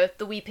clever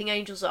the Weeping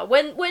Angels are.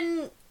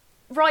 When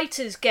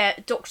writers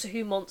get Doctor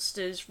Who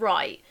monsters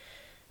right,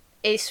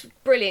 it's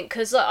brilliant,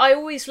 because I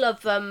always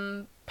love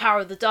Power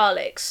of the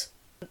Daleks,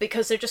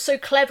 because they're just so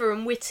clever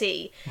and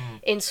witty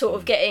in sort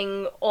of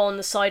getting on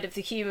the side of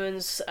the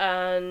humans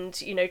and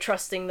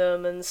trusting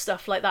them and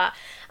stuff like that.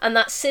 And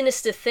that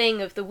sinister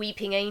thing of the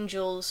Weeping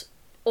Angels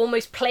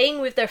almost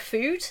playing with their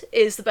food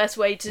is the best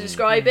way to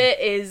describe it.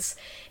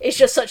 It's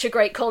just such a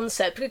great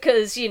concept,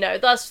 because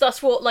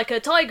that's what like a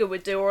tiger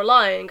would do, or a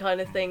lion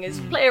kind of thing, is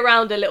play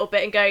around a little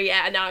bit and go,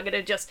 now I'm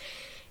gonna just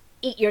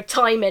eat your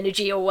time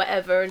energy or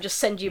whatever and just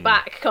send you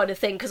back kind of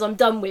thing, because I'm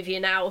done with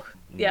you now.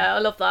 I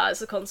love that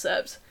as a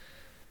concept.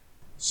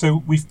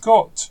 So we've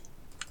got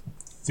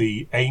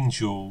the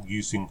angel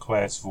using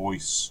Claire's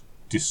voice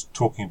just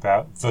talking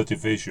about the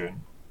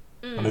division,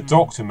 and the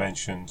Doctor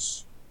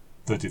mentions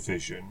the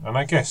division, and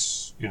I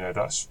guess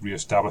that's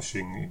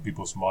re-establishing in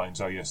people's minds,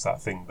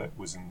 that thing that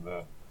was in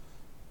the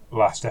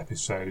last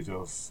episode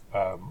of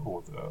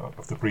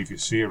the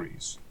previous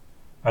series.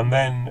 And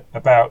then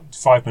about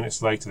 5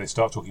 minutes later they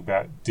start talking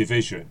about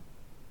division,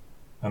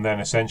 and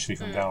then essentially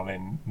from down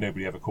in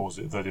nobody ever calls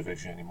it the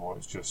division anymore,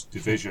 it's just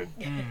division.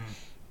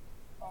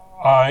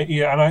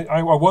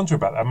 I wonder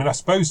about that. I mean, I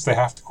suppose they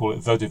have to call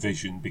it the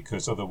Division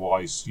because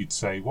otherwise you'd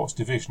say, "What's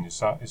Division? Is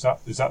that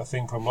the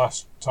thing from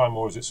last time,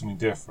 or is it something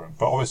different?"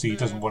 But obviously, he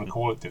doesn't want to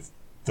call it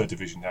the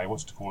Division now. He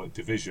wants to call it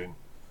Division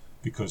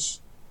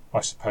because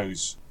I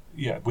suppose,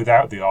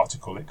 without the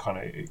article, it kind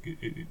of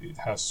it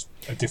has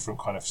a different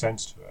kind of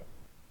sense to it.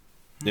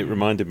 It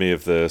reminded me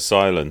of the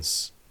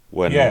silence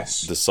when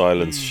the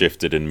silence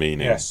shifted in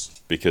meaning.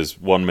 Yes. Because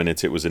 1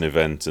 minute it was an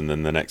event, and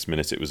then the next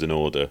minute it was an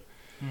order.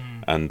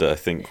 And I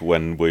think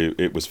when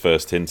it was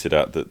first hinted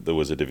at that there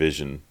was a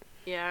division,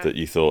 that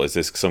you thought, is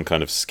this some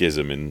kind of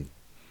schism in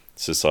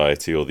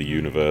society or the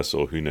universe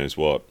or who knows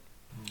what?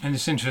 And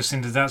it's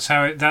interesting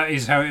that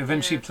is how it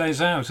eventually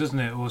plays out, isn't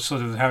it? Or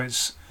sort of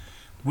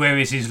where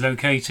it is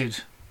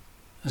located,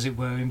 as it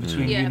were, in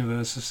between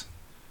universes.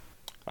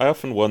 I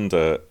often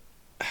wonder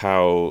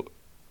how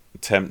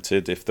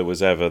tempted, if there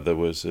was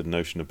a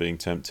notion of being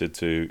tempted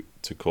to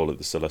call it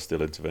the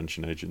Celestial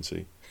Intervention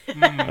Agency.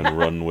 And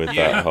run with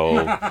that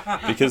whole...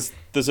 Because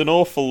there's an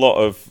awful lot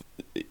of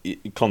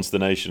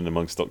consternation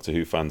amongst Doctor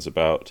Who fans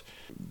about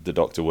the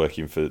Doctor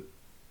working for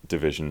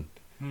Division.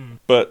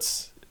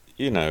 But,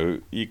 you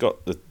got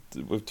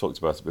we've talked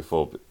about it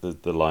before,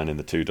 but the line in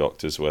The Two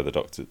Doctors where the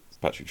Doctor,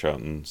 Patrick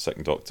Troughton,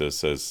 Second Doctor,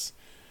 says,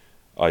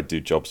 "I do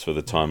jobs for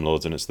the Time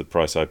Lords and it's the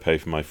price I pay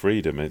for my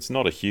freedom." It's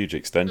not a huge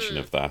extension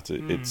of that.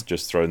 It's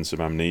just thrown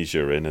some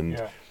amnesia in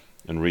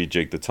and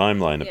rejig the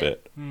timeline a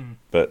bit.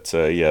 But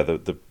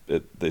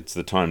it's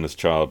the Timeless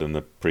Child and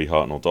the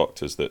pre-Hartnell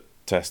Doctors that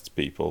tests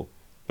people.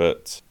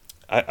 But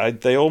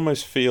they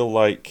almost feel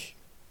like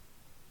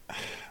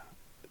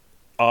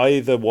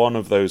either one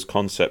of those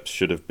concepts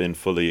should have been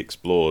fully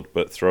explored,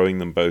 but throwing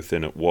them both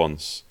in at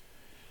once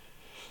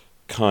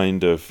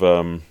kind of...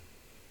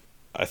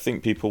 I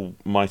think people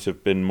might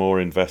have been more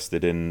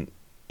invested in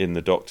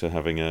the Doctor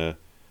having a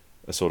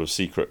sort of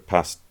secret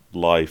past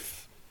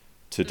life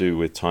to do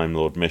with Time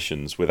Lord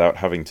missions without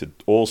having to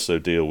also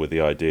deal with the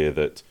idea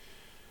that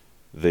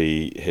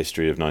the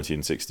history of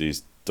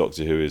 1960s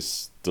Doctor Who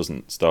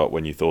doesn't start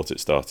when you thought it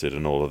started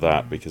and all of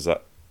that, because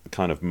that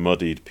kind of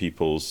muddied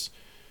people's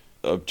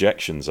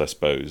objections, I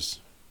suppose,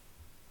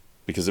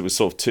 because it was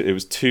sort of it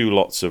was two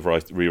lots of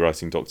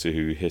rewriting Doctor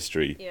Who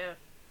history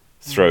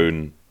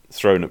thrown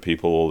at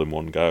people all in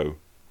one go.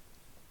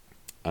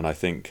 And I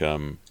think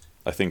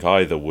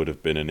either would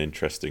have been an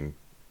interesting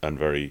and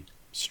very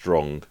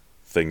strong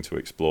thing to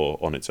explore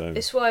on its own.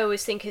 It's why I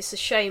always think it's a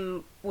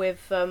shame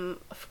with I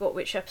forgot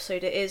which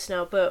episode it is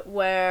now, but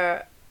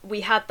where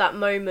we had that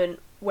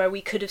moment where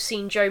we could have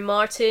seen Jo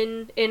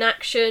Martin in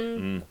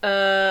action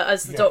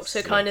as the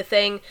Doctor kind of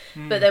thing,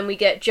 but then we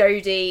get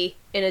Jodie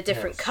in a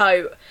different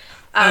coat.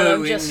 And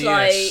I'm just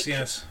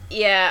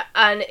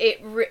and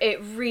it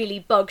really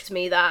bugged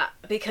me that,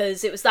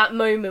 because it was that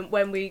moment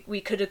when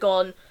we could have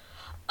gone,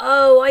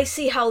 oh, I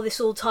see how this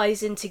all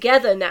ties in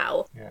together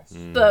now. Yes.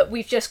 But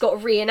we've just got a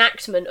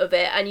reenactment of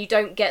it, and you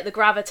don't get the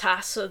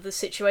gravitas of the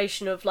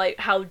situation of like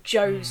how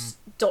Jo's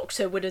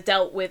Doctor would have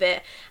dealt with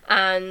it,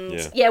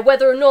 and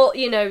whether or not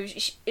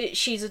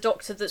she's a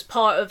Doctor that's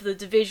part of the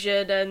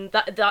Division, and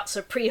that's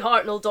a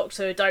pre-Hartnell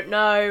Doctor, I don't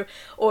know,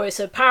 or it's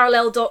a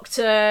parallel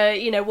Doctor,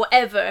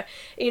 whatever.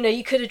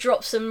 You could have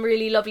dropped some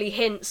really lovely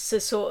hints to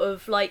sort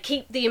of like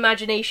keep the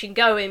imagination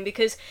going,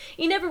 because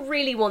you never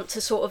really want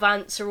to sort of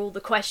answer all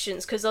the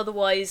questions, because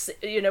otherwise,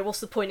 what's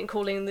the point in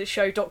calling the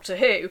show Doctor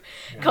Who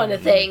kind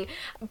of thing.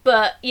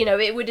 But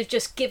it would have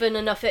just given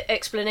enough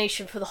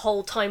explanation for the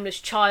whole Timeless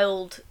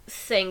Child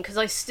thing, because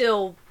I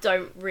still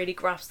don't really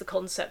grasp the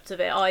concept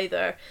of it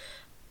either.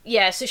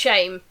 Yeah, it's a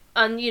shame.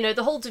 And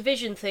the whole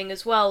Division thing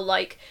as well,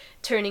 like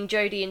turning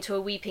Jodie into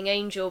a weeping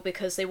angel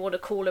because they want to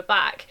call her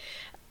back,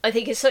 I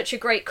think it's such a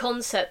great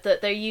concept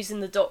that they're using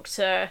the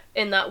Doctor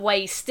in that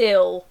way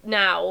still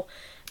now,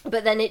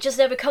 but then it just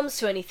never comes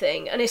to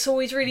anything, and it's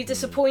always really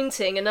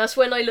disappointing. And that's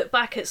when I look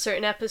back at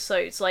certain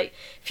episodes like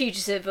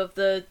Fugitive of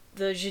the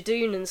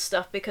Judoon and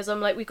stuff, because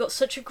I'm like, we've got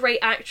such a great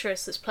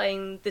actress that's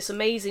playing this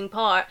amazing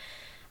part,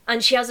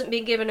 and she hasn't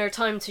been given her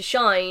time to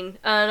shine.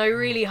 And I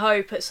really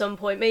hope at some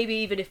point, maybe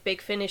even if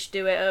Big Finish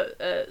do it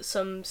at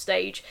some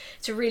stage,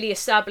 to really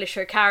establish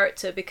her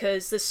character,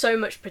 because there's so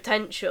much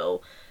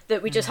potential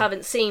that we just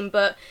haven't seen.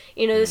 But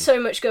there's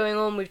so much going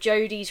on with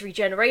Jodie's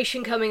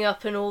regeneration coming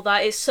up and all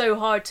that. It's so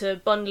hard to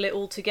bundle it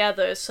all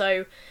together.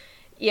 So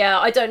yeah,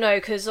 I don't know,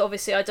 because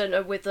obviously I don't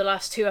know with the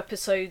last 2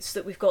 episodes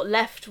that we've got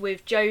left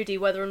with Jodie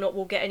whether or not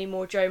we'll get any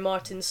more Jo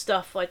Martin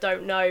stuff. I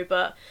don't know,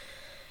 but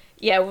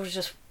yeah, we'll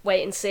just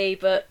wait and see.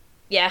 But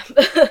yeah.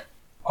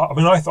 I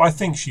mean, I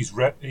think she's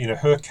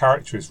her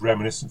character is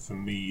reminiscent for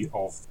me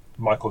of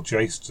Michael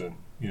Jaston.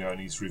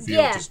 And he's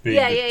revealed as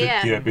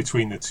being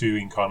between the 2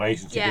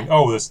 incarnations. You think,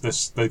 oh,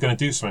 they're going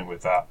to do something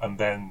with that, and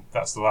then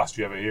that's the last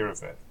you ever hear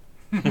of it.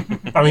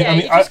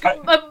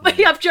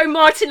 You have Jo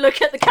Martin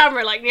look at the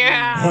camera like,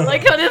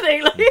 like kind of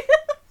thing. Like.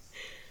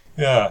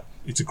 Yeah,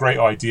 it's a great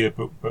idea,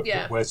 but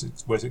where's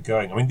it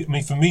going? I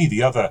mean, for me,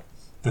 the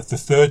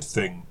third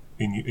thing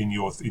in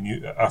your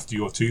after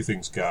your 2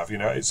 things, Gav.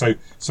 So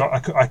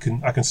I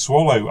can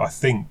swallow. I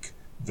think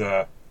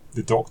the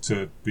the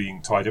Doctor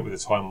being tied up with the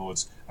Time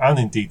Lords, and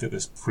indeed that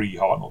there's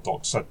pre-Hartnell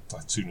Doctors.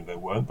 I'd sooner there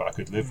weren't, but I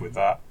could live with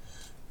that.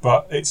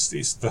 But it's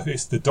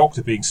the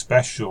Doctor being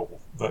special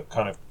that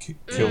kind of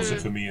kills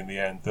it for me in the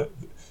end.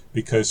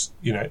 Because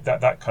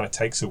that kind of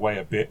takes away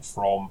a bit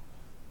from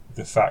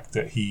the fact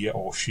that he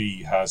or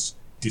she has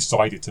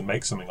decided to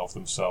make something of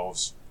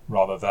themselves,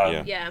 rather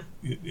than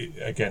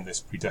again this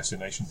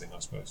predestination thing, I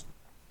suppose.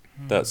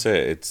 That's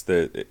it. It's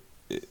the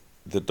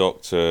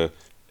Doctor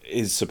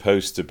is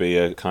supposed to be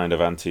a kind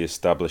of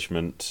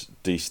anti-establishment,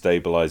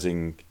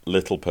 destabilizing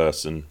little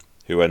person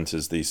who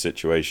enters these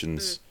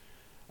situations,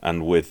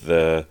 and with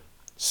the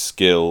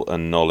skill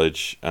and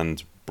knowledge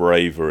and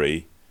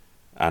bravery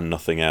and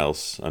nothing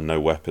else and no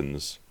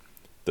weapons,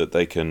 that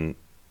they can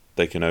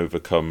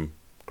overcome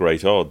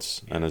great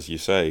odds. And as you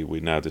say, we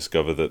now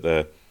discover that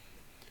they're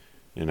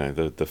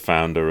the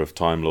founder of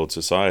Time Lord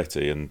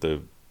Society, and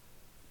the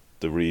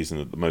reason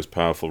that the most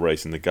powerful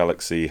race in the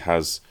galaxy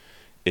has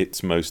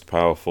its most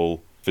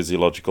powerful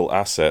physiological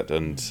asset,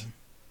 and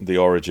the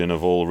origin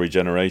of all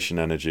regeneration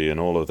energy and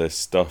all of this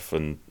stuff.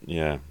 And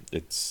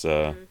it's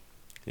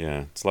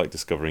like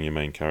discovering your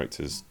main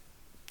character's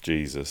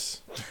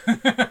Jesus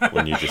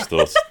when you just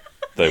thought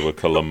they were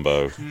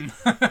Columbo.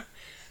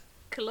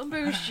 Columbo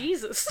is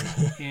Jesus.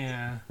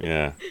 Yeah.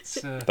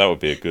 That would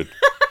be a good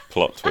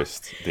plot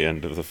twist at the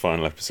end of the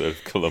final episode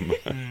of Columbo.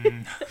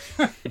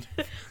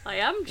 I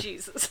am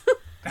Jesus.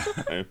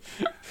 I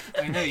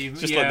know you.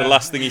 Just like the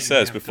last thing he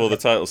says before the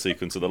title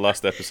sequence of the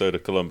last episode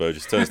of Columbo,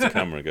 just turns to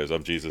camera and goes,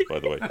 "I'm Jesus, by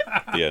the way."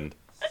 At the end,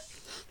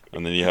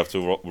 and then you have to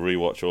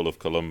rewatch all of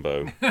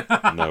Columbo,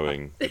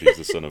 knowing that he's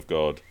the Son of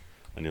God,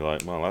 and you're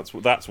like, "Well,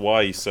 that's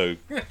why he's so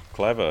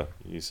clever."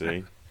 You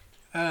see,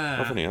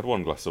 I've only had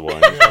one glass of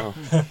wine as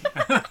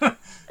well.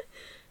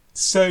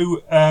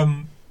 So,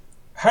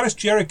 how does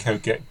Jericho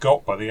get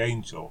got by the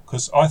Angel?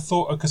 Because I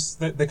thought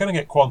they're going to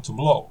get quantum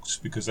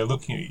locked because they're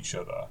looking at each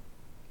other.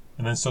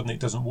 And then suddenly it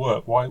doesn't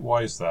work.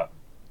 Why is that?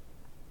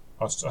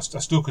 I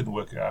still couldn't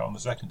work it out on the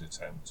second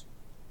attempt.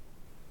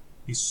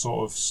 He's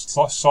sort of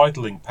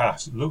sidling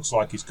past. It looks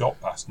like he's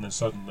got past, and then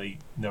suddenly,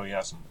 no, he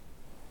hasn't.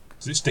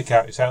 Does it stick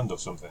out his hand or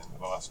something at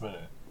the last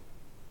minute?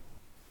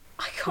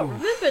 I can't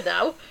remember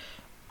now.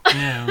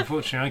 Yeah,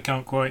 unfortunately, I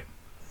can't quite.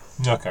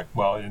 Okay,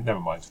 well, never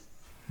mind.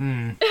 I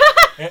mean,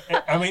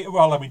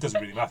 it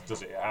doesn't really matter,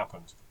 does it? It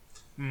happened.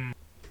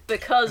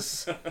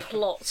 Because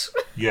plot.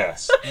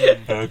 Yes.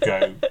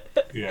 Ergo,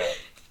 yeah.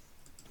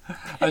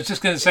 I was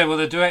just going to say, well,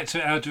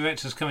 our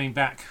director's coming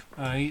back.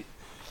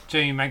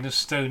 Jamie Magnus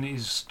Stone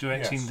is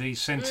directing the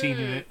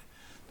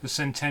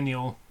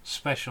Centennial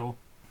special,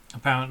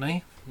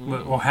 apparently,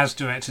 or has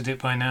directed it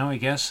by now. I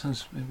guess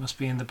it must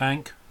be in the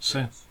bank.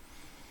 So,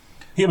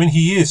 yes.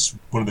 He is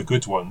one of the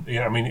good ones.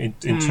 Yeah, I mean,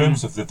 in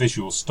terms of the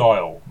visual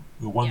style,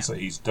 the ones that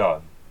he's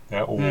done,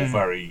 they're all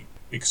very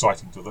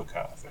exciting to look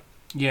at, I think.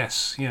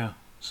 Yes, yeah.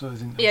 So I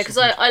think because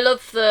I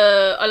love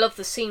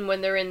the scene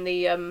when they're in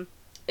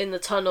the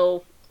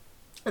tunnel,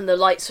 and the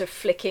lights are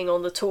flicking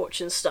on the torch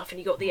and stuff, and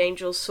you got the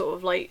angels sort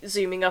of like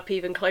zooming up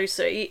even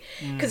closer.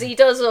 Because he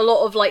does a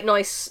lot of like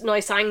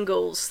nice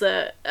angles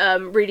that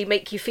really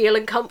make you feel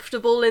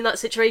uncomfortable in that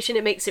situation.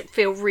 It makes it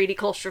feel really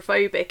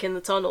claustrophobic in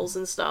the tunnels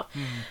and stuff.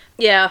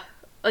 Yeah,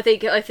 I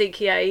think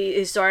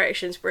his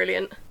direction's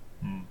brilliant.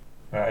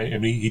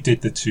 He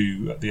did the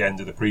two at the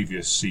end of the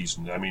previous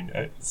season. I mean,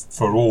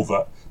 for all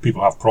that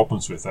people have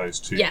problems with those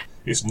two,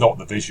 it's not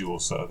the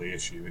visuals that are the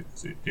issue.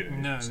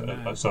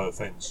 It's other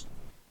things.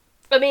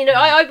 I mean,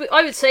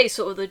 I would say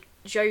sort of the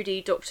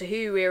Jodie Doctor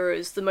Who era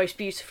is the most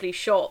beautifully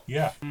shot.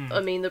 Yeah.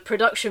 I mean, the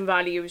production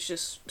value is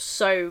just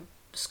so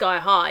sky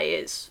high.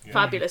 It's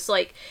fabulous.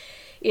 Like,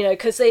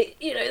 because they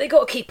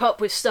got to keep up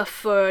with stuff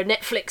for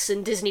Netflix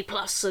and Disney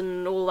Plus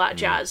and all that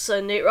jazz.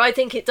 And I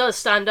think it does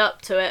stand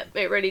up to it.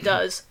 It really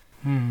does.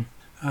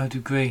 I'd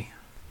agree.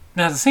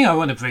 Now, the thing I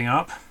want to bring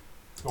up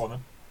Go on,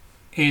 then.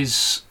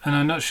 is, and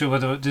I'm not sure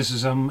whether this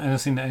is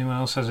anything that anyone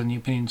else has any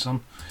opinions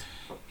on,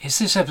 is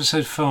this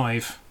episode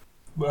 5?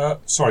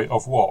 Sorry,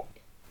 of what?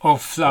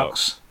 Of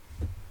Flux.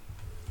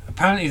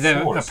 Apparently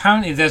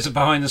there's a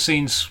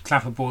behind-the-scenes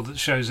clapperboard that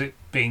shows it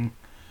being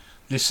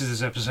listed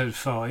as episode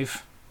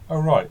 5.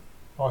 Oh, right.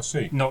 I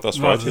see. That's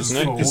right, isn't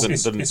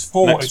it? It's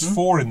 4. It's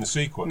 4 in the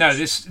sequence. No,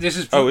 this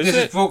is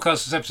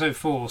broadcast as episode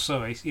 4.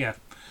 Sorry, yeah.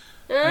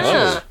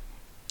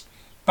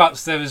 But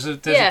there's a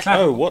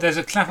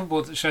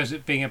clapperboard that shows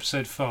it being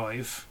episode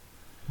 5.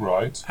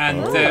 Right.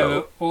 And there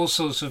are all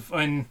sorts of.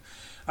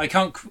 I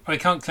can't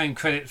claim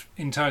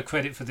entire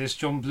credit for this.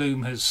 John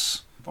Bloom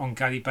has, on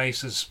Galley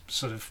Base, has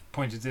sort of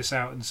pointed this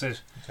out and said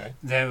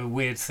there are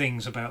weird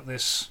things about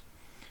this,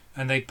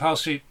 and they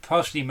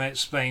partially may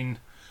explain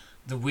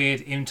the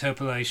weird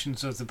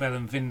interpolations of the Bell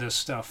and Vinder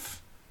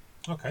stuff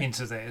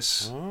into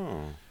this,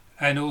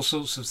 and all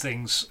sorts of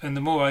things. And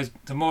the more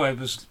I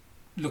was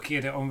looking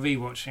at it on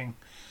rewatching,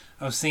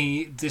 I was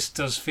thinking this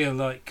does feel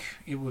like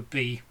it would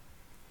be.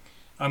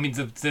 I mean,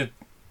 the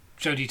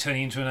Jodie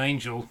turning into an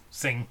angel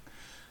thing.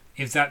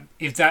 If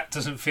that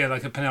doesn't feel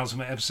like a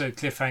penultimate episode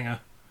cliffhanger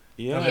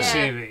of a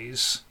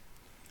series,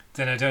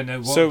 then I don't know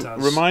what So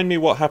does. remind me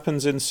what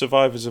happens in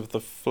Survivors of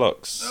the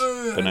Flux,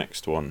 the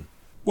next one.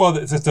 Well,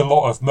 there's a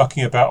lot of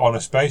mucking about on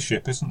a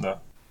spaceship, isn't there?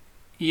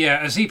 Yeah,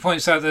 as he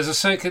points out, there's a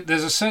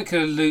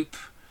circular loop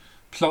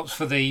plot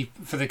for the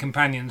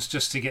companions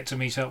just to get to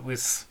meet up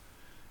with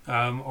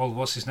old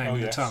what's his name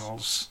in the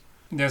tunnels.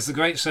 There's the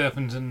Great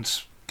Serpent and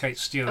Kate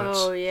Stewart.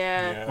 Oh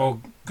yeah. Or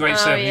Great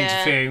Serpent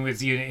yeah. interfering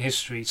with unit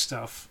history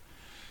stuff,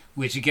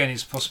 which again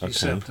is possibly Okay.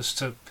 surplus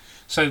to.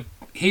 So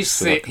his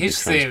So that could be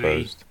his theory,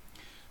 transposed.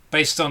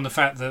 based on the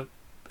fact that,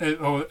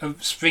 or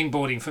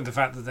springboarding from the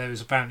fact that there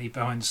is apparently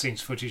behind the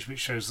scenes footage which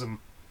shows a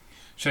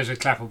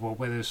clapperboard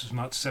where this was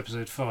marked as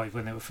episode 5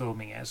 when they were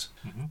filming it.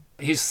 Mm-hmm.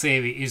 His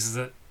theory is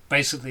that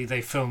basically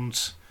they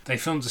filmed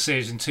the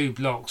series in 2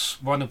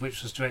 blocks, one of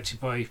which was directed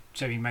by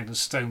Jeremy Magnus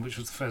Stone, which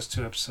was the first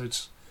 2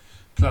 episodes,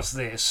 plus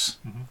this,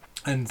 Mhm.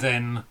 and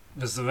then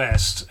there's the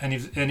rest. And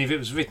if it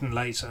was written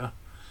later,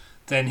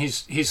 then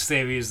his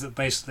theory is that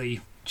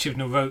basically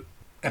Chibnall wrote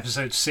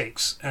episode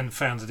 6 and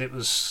found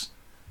that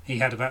he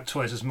had about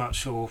twice as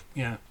much, or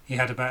he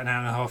had about an hour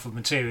and a half of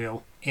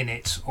material in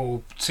it,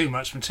 or too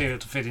much material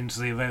to fit into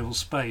the available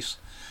space.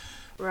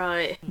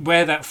 Right.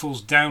 Where that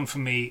falls down for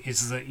me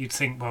is that you'd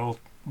think, well,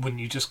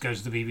 wouldn't you just go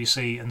to the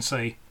BBC and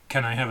say,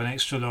 can I have an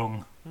extra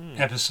long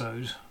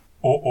episode?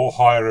 Or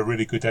hire a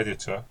really good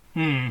editor.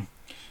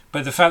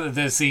 But the fact that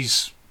there's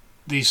these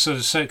sort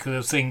of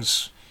circular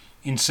things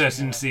inserted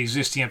into the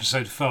existing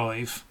episode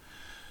 5,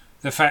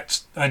 the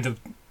fact, and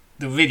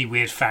the really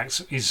weird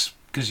fact is,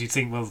 because you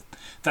think, well,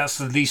 that's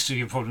the least of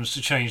your problems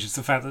to change, is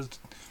the fact that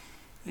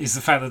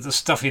the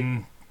stuff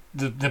in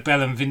the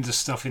Bell and Vinder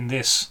stuff in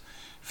this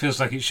feels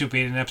like it should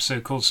be in an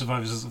episode called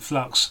Survivors of the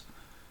Flux,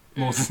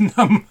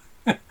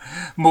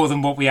 more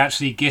than what we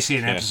actually get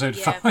in episode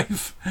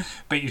 5.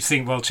 But you'd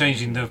think, well,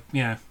 changing the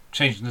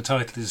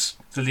title is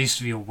the least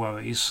of your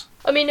worries.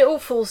 I mean, it all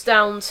falls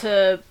down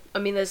to,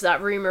 there's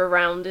that rumour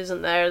around,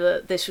 isn't there,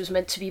 that this was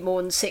meant to be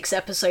more than 6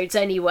 episodes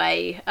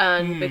anyway,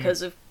 and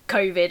because of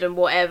COVID and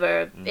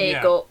whatever,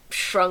 it got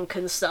shrunk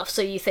and stuff.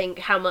 So you think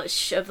how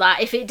much of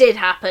that, if it did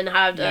happen,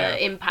 had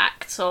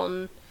impact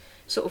on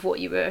sort of what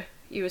you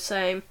were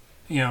saying.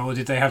 Or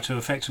did they have to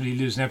effectively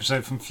lose an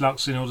episode from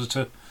Flux in order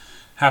to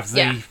have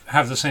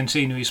the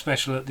centenary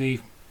special at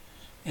the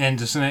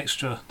end as an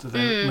extra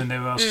when they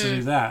were asked to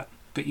do that?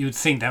 But you would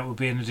think that would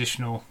be an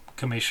additional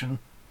commission.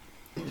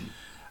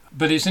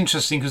 But it's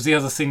interesting because the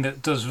other thing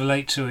that does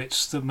relate to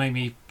it that made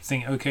me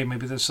think, okay,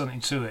 maybe there's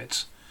something to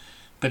it,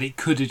 but it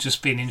could have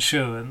just been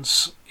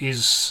insurance,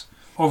 is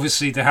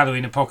obviously the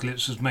Halloween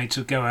Apocalypse was made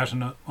to go out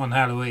on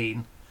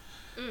Halloween,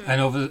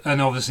 and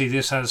obviously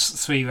this has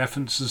 3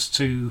 references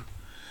to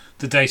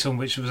the date on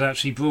which it was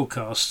actually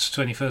broadcast,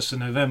 21st of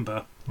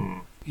November.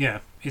 Yeah,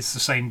 it's the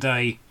same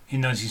day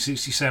in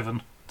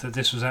 1967 that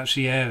this was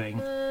actually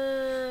airing.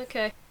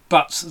 Okay.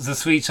 But the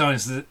three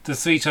times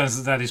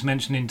that is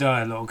mentioned in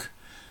dialogue,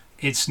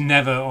 it's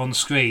never on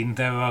screen.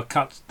 There are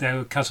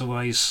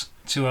cutaways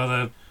to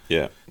other.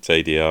 Yeah, it's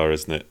ADR,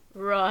 isn't it?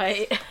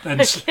 Right.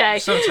 And okay.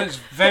 sometimes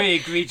very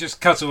egregious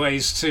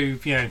cutaways to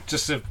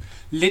just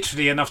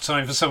literally enough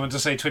time for someone to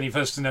say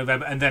 21st of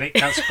November, and then it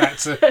cuts back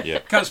to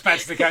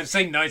the count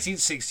saying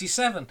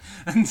 1967,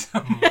 and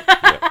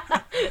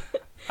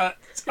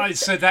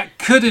so that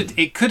could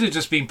have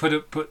just been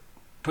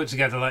put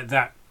together like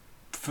that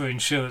for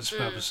insurance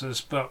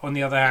purposes. But on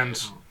the other hand,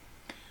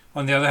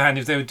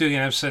 if they were doing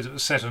an episode that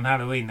was set on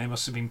Halloween, they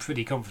must have been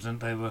pretty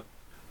confident they weren't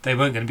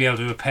going to be able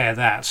to repair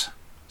that.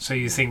 So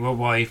you think, well,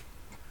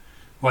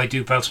 why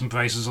do belt and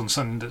braces on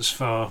something that's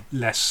far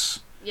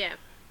less? Yeah.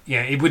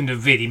 Yeah, it wouldn't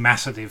have really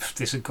mattered if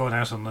this had gone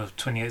out on the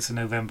 28th of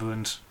November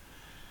and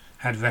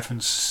had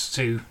reference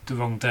to the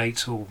wrong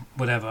date or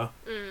whatever.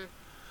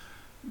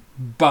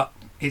 But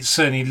it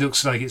certainly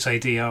looks like it's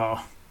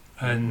ADR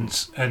and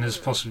has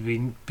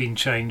possibly been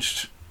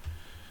changed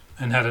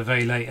and had a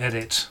very late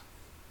edit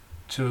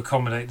to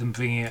accommodate them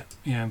bringing it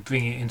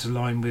into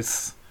line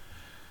with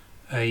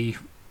a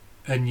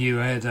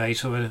new air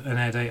date or an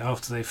air date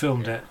after they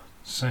filmed it.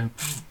 So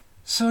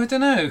I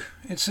don't know.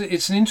 It's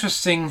an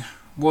interesting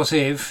what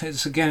if.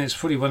 It's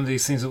probably one of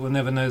these things that we'll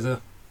never know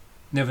the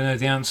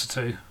answer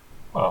to.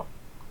 Well,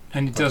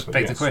 and it does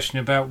beg the question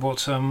about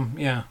what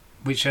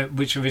which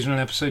original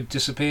episode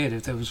disappeared,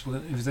 if there was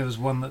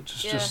one that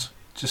was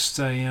just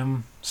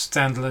a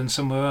standalone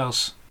somewhere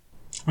else.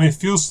 I mean, it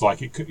feels like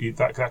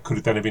that could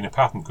have then been a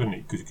pattern, couldn't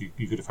it?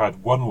 You could have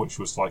had one which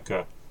was like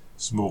a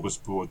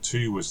smorgasbord,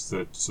 2 was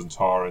the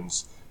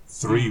Sontarans,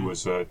 3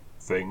 was a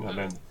thing, and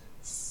then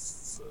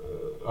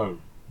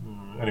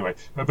anyway.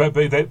 But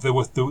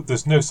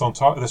there's no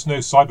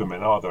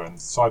Cybermen, are there? And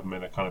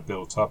Cybermen are kind of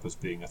built up as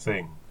being a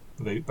thing.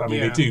 They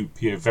do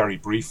appear very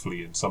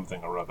briefly in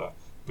something or other,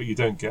 but you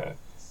don't get.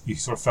 You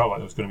sort of felt like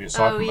there was going to be a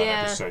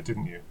Cyberman episode,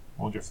 didn't you?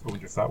 I wonder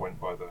if that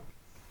went by there.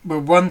 Well,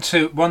 1,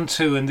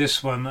 2, and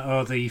this one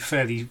are the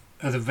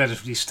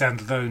relatively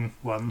standalone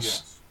ones.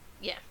 Yes.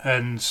 Yeah.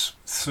 And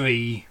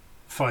 3,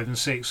 5, and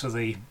 6 are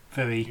the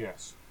very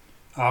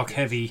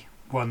arc-heavy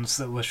ones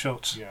that were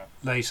shot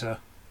later.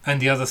 And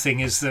the other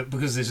thing is that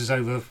because this is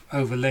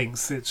over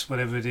length, it's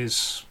whatever it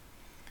is,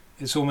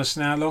 It's almost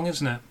an hour long,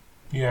 isn't it?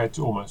 Yeah, it's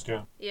almost,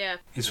 yeah. Yeah.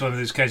 It's one of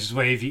those cases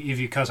where if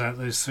you cut out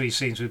those 3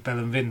 scenes with Bell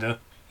and Vinda,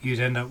 you'd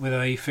end up with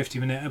a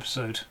 50-minute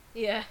episode.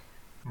 Yeah.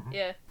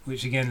 Yeah.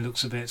 Which again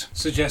looks a bit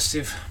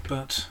suggestive,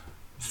 but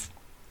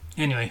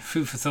anyway,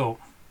 food for thought.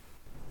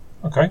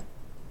 Okay.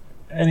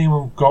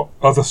 Anyone got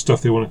other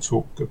stuff they want to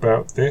talk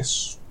about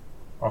this?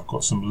 I've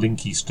got some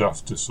linky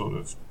stuff to sort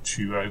of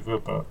chew over,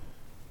 but...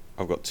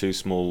 I've got 2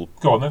 small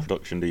Go on then.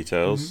 production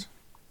details.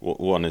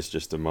 One is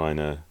just a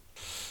minor.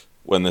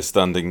 When they're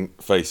standing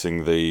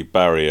facing the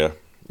barrier,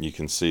 you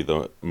can see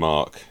the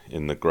mark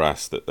in the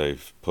grass that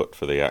they've put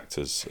for the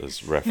actors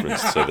as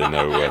reference, so they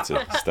know where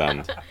to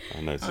stand.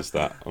 I noticed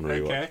that on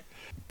rewatch. Okay.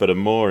 But a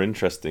more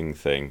interesting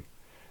thing,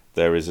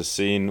 there is a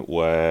scene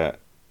where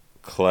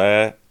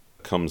Claire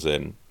comes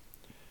in,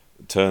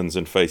 turns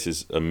and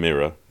faces a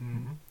mirror,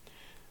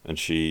 and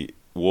she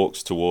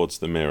walks towards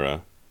the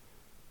mirror,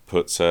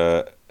 puts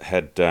her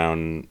head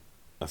down.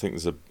 I think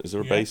is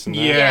there a basin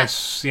there?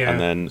 Yes, yeah. And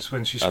then, That's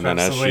when she and then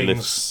spreads as the she wings.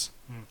 lifts,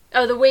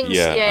 Oh, the wings.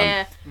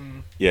 Yeah,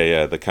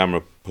 Yeah. the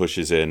camera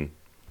pushes in,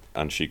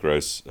 and she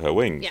grows her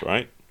wings. Yeah.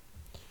 Right.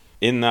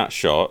 In that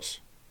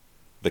shot,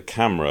 the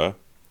camera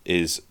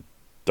is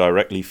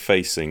directly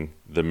facing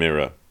the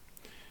mirror,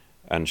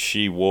 and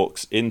she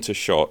walks into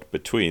shot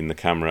between the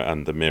camera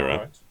and the mirror,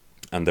 Right.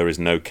 and there is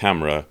no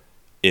camera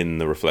in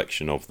the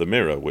reflection of the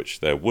mirror, which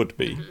there would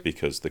be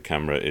because the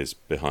camera is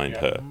behind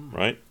Yeah. her,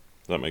 right?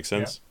 Does that make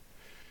sense?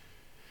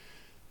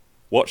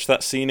 Watch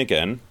that scene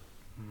again.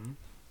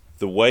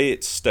 The way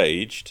it's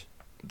staged,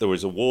 there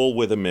is a wall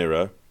with a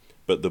mirror,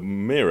 but the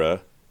mirror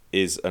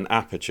is an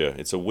aperture,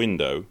 it's a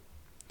window.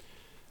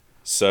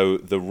 So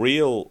the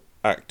real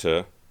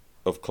actor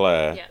of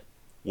Claire Yeah.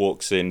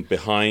 walks in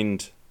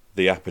behind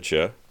the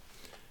aperture.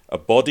 A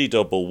body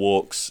double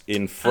walks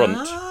in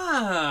front.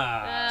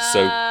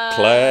 So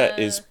Claire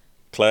is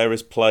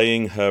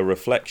playing her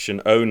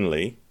reflection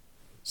only.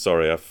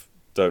 Sorry, I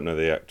don't know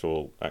the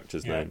actual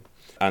actor's name.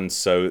 And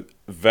so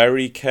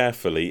very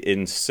carefully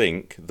in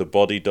sync, the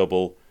body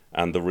double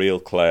and the real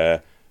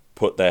Claire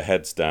put their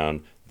heads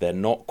down. They're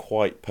not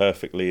quite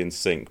perfectly in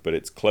sync, but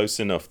it's close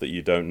enough that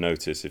you don't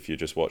notice if you're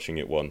just watching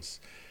it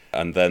once.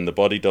 And then the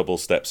body double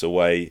steps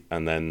away,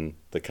 and then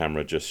the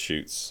camera just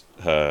shoots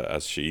her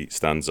as she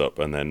stands up,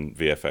 and then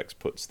VFX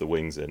puts the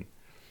wings in.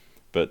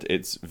 But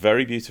it's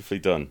very beautifully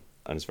done,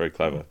 and it's very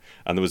clever.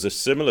 And there was a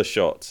similar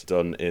shot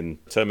done in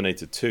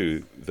Terminator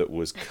 2 that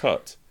was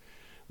cut,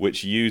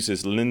 which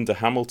uses Linda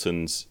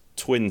Hamilton's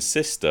twin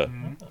sister.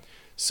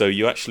 So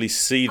you actually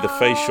see the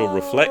facial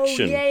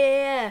reflection.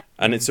 Yeah.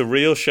 And it's a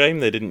real shame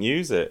they didn't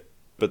use it.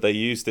 But they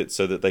used it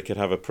so that they could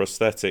have a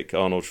prosthetic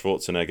Arnold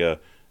Schwarzenegger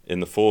in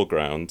the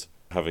foreground,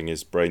 having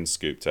his brain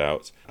scooped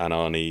out. And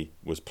Arnie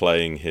was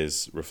playing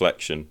his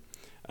reflection.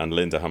 And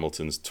Linda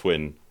Hamilton's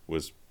twin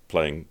was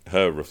playing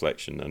her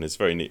reflection. And it's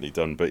very neatly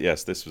done. But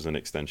yes, this was an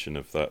extension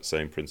of that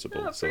same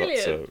principle. Oh, so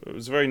brilliant. it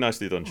was a very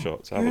nicely done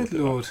shot. So have a look Good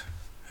at that. Lord.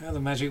 How the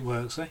magic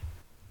works, eh?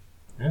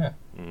 Yeah.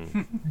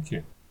 Thank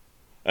you.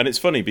 And it's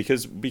funny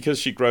because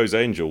she grows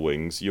angel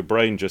wings, your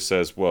brain just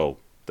says, well,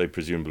 they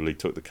presumably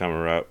took the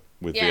camera out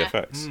with Yeah.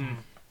 VFX.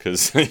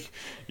 Because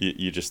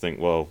you just think,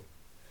 well,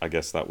 I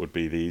guess that would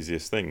be the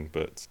easiest thing.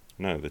 But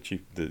no,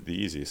 the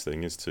easiest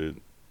thing is to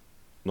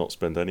not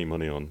spend any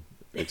money on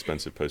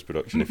expensive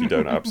post-production if you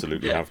don't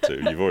absolutely have to.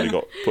 You've already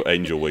put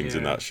angel wings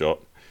in that shot.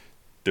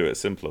 Do it a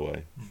simpler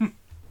way.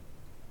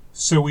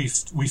 So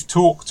we've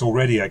talked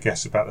already, I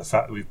guess, about the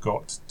fact that we've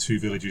got 2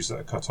 villages that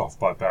are cut off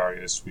by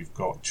barriers. We've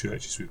got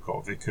churches, we've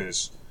got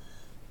vicars,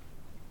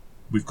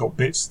 we've got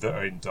bits that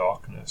are in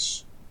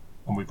darkness,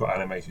 and we've got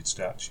animated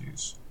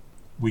statues.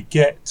 We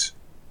get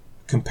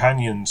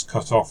companions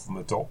cut off from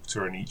the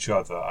Doctor and each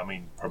other. I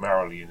mean,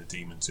 primarily in the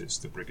Demons, it's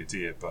the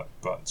Brigadier,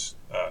 but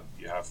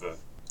you have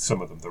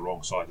some of them the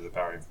wrong side of the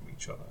barrier from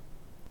each other.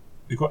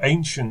 We've got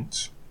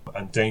ancient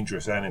and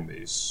dangerous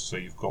enemies. So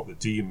you've got the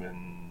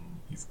Demon.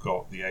 You've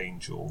got the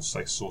angels,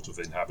 they sort of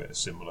inhabit a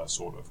similar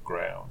sort of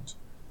ground.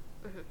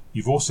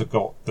 You've also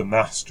got the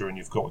Master and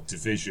you've got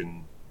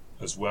Division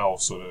as well,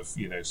 sort of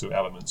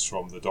elements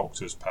from the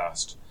Doctor's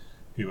past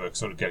who are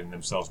sort of getting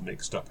themselves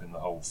mixed up in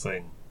the whole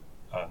thing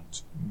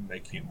and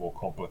making it more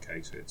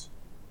complicated.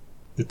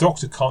 The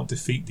Doctor can't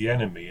defeat the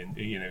enemy,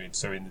 and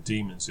so in the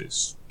Demons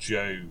it's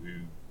Joe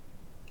who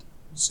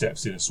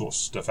steps in and sorts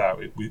stuff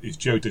out. If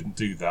Joe didn't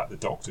do that, the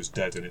Doctor's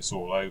dead and it's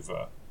all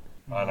over.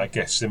 And I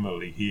guess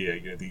similarly here,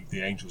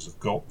 the angels have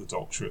got the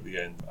Doctor at the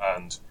end,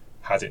 and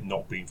had it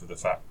not been for the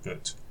fact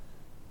that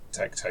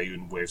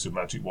Tecteun waves a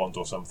magic wand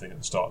or something at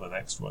the start of the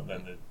next one,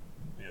 then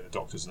the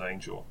Doctor's an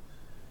angel.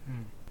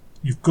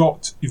 You've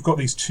got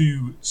these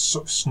 2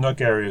 sort of snug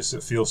areas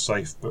that feel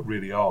safe but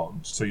really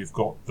aren't. So you've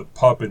got the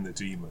pub in the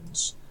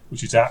Demons,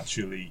 which is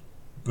actually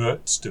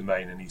Bert's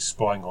domain, and he's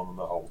spying on them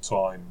the whole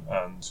time,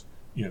 and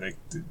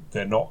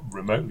they're not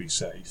remotely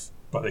safe,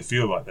 but they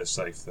feel like they're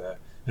safe there.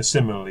 And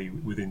similarly,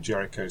 within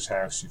Jericho's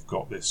house, you've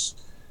got this,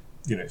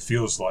 it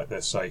feels like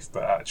they're safe,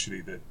 but actually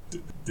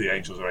the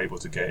angels are able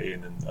to get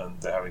in, and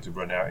they're having to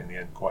run out in the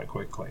end quite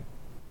quickly.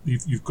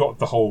 you've got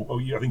the whole.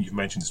 I think you've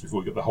mentioned this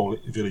before. You've got the whole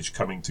village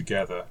coming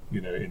together,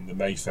 in the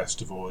May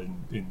Festival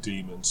in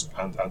Demons,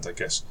 and I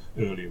guess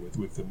earlier with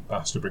the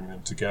Master bringing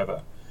them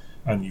together,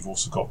 and you've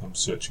also got them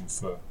searching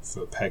for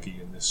Peggy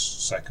in this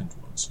second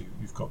one. So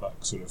you've got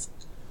that sort of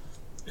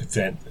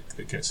event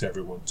that gets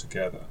everyone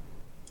together,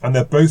 and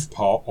they're both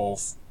part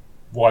of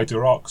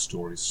wider arc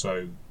stories.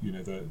 So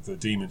the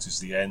Demons is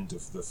the end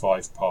of the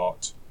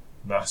 5-part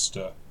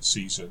Master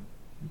season,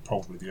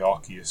 probably the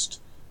arciest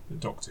that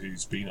Doctor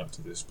Who's been up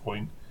to this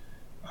point,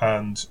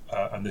 and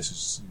this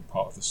is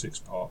part of the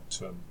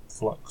 6-part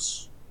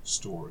Flux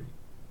story.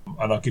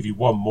 And I'll give you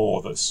one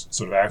more that's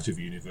sort of out of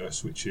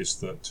universe, which is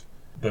that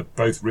they're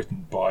both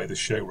written by the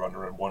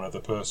showrunner and one other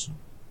person.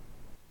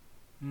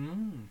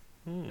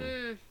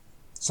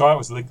 So that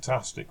was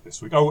Linktastic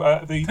this week.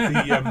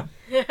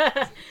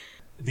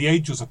 The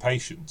Angels are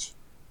patient,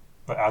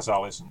 but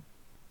Azal isn't.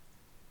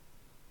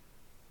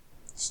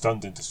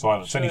 Stunned into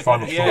silence. Any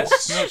final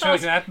thoughts? Not sure I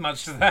can add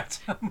much to that.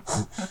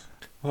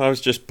 Well, I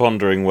was just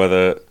pondering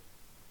whether,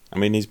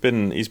 he's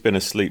been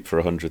asleep for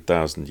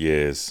 100,000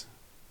 years,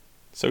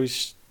 so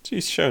he's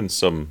shown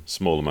some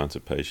small amount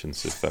of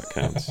patience, if that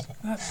counts.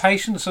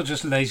 Patience or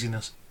just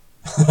laziness?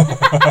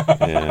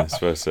 Yeah, I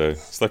suppose so.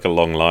 It's like a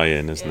long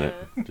lie-in, isn't it?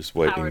 Just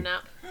waiting. Power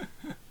nap.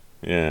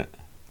 Yeah,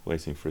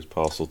 waiting for his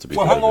parcel to be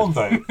Well,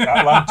 delivered. hang on though.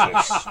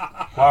 Atlantis.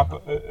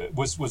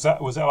 Was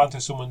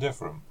Atlantis someone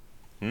different?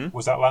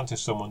 Was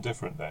Atlantis someone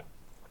different then?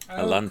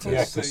 Atlantis.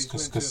 Yeah,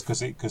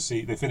 because they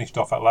finished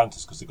off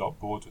Atlantis because they got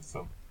bored with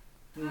them.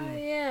 Oh,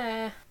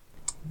 yeah.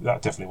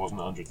 That definitely wasn't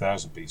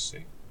 100,000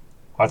 BC.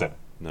 I don't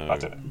know. No. I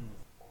don't know.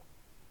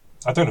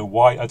 I don't know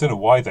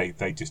why they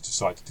just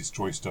decide to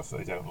destroy stuff that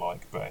they don't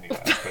like. But anyway,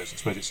 I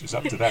suppose it's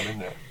up to them,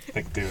 isn't it?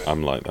 They can do it.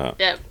 I'm like that.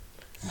 Yeah.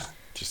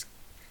 Just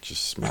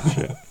smash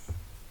it.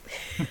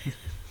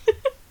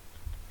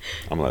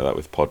 I'm like that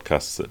with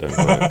podcasts that don't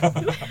work.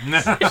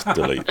 Just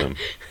delete them.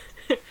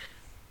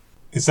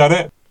 Is that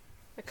it?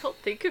 I can't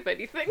think of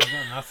anything.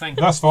 Nothing.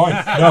 That's fine.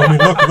 No,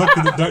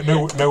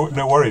 look.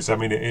 No worries.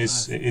 it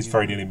is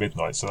very nearly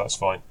midnight, so that's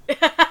fine.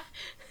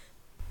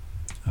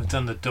 I've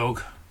done the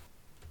dog.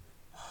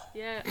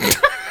 Yeah.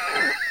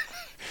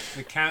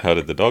 The cat. How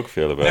did the dog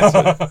feel about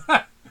it?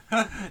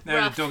 No,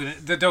 Rough.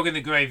 the dog in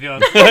the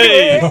graveyard.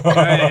 Hey!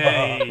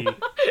 Hey!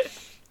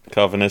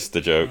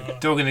 Carvanista joke.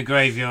 Dog in the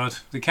graveyard.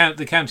 The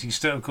counting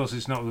still, of course,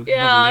 it's not.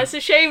 Yeah, not it's a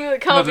shame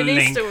that not a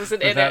link, Carvanista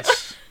wasn't but in it.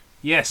 that's-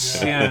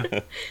 Yes, yeah.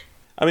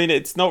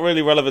 It's not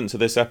really relevant to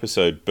this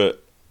episode,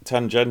 but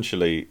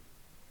tangentially,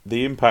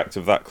 the impact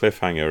of that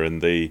cliffhanger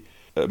and the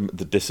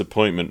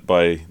disappointment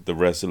by the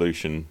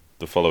resolution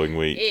the following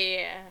week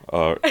Yeah.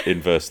 are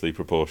inversely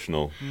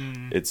proportional.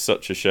 It's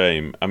such a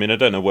shame. I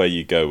don't know where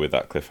you go with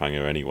that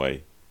cliffhanger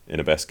anyway, in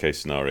a best case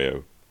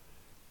scenario,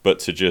 but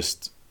to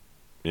just,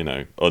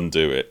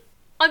 undo it.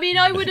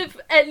 I would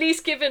have at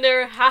least given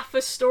her half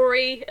a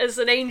story as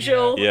an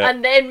angel, Yeah.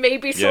 and then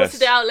maybe sorted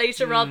Yes. it out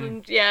later rather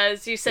than,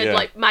 as you said, Yeah.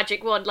 like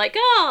magic wand, like,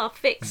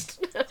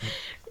 fixed.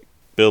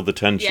 Build the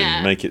tension,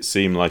 Yeah. make it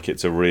seem like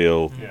it's a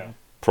real Yeah.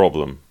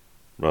 problem,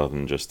 rather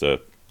than just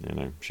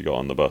she got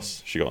on the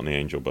bus, she got on the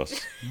angel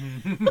bus,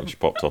 and she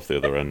popped off the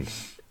other end.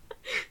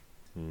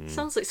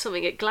 Sounds like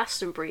something at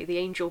Glastonbury, the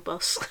angel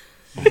bus.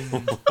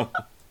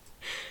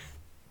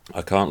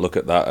 I can't look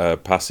at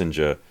that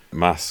passenger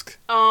mask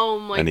Oh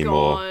my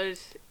Anymore. god.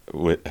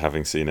 with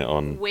having seen it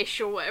on. Wish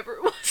or whatever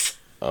it was.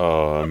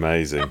 Oh,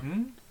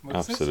 amazing.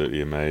 What's this?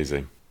 Absolutely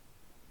amazing.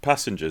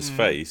 Passenger's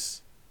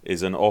face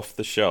is an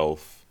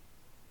off-the-shelf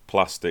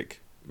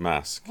plastic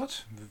mask.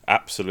 What?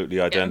 Absolutely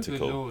Good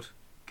identical. lord.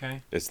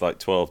 Okay. It's like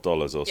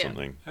 $12 or Yeah.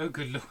 something. Oh,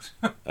 good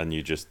lord. And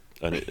you just...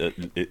 And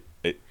it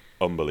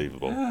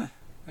unbelievable.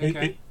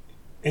 Okay.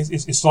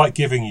 It's like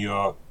giving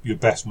your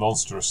best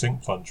monster a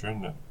sink plunger,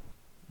 isn't it?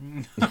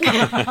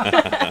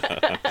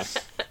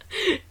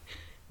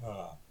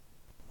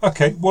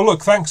 Okay, well,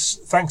 look, thanks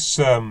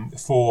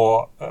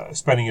for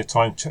spending your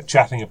time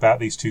chatting about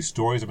these two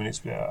stories.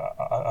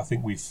 I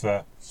think we've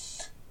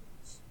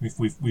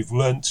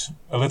learnt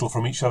a little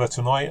from each other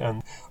tonight,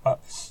 and I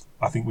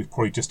think we've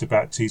probably just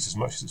about teased as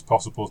much as it's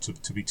possible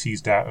to be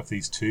teased out of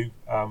these two.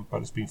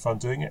 But it's been fun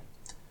doing it.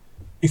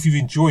 If you've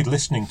enjoyed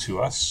listening to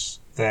us,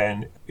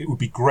 then it would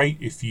be great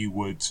if you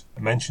would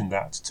mention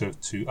that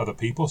to other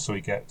people, so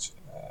we get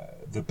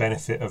the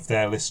benefit of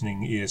their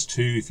listening ears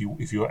too.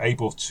 If you're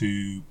able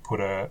to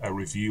put a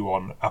review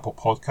on Apple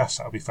Podcasts,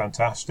 that would be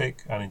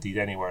fantastic, and indeed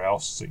anywhere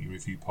else that you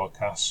review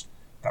podcasts,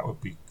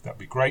 that'd be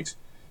great.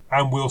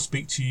 And we'll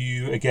speak to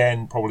you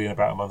again probably in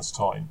about a month's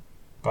time.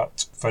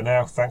 But for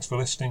now, thanks for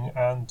listening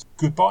and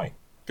goodbye.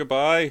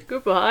 Goodbye.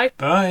 Goodbye.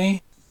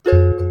 Bye.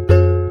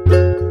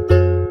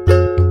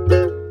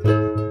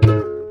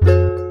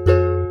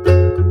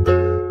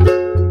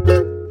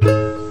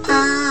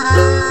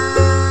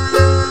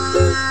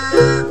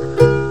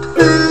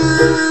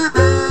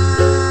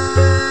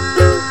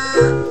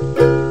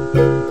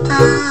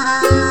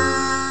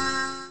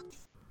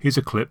 Here's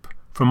a clip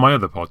from my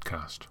other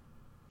podcast.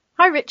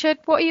 Hi Richard,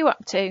 what are you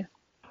up to?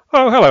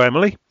 Oh, hello,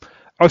 Emily.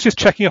 I was just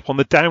checking up on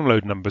the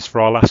download numbers for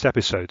our last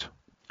episode.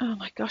 Oh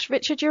my gosh,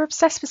 Richard, you're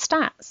obsessed with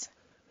stats.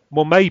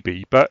 Well,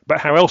 maybe, but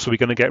how else are we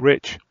going to get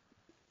rich?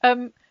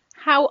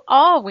 How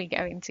are we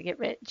going to get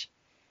rich?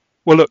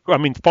 Well, look, I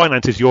mean,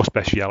 finance is your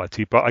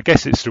speciality, but I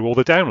guess it's through all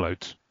the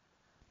downloads.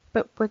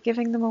 But we're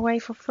giving them away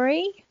for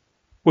free?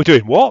 We're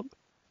doing what?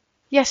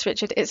 Yes,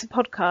 Richard, it's a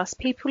podcast.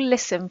 People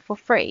listen for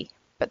free,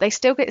 but they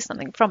still get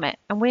something from it,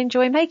 and we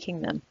enjoy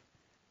making them.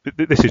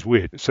 This is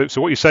weird. So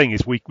what you're saying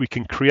is we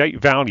can create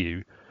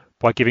value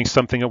by giving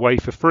something away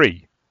for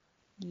free.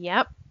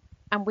 Yep.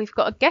 And we've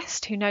got a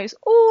guest who knows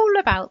all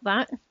about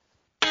that.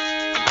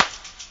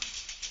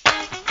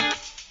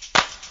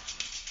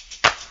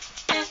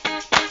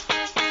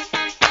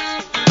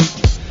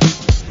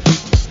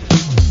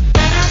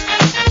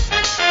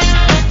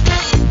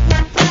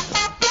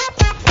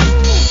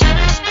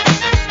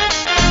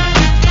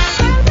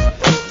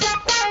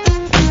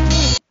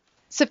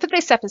 So for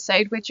this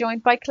episode, we're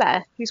joined by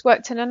Claire, who's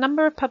worked in a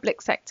number of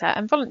public sector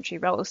and voluntary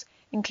roles,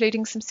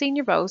 including some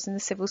senior roles in the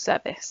civil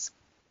service.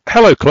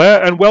 Hello,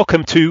 Claire, and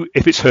welcome to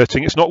If It's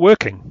Hurting, It's Not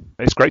Working.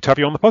 It's great to have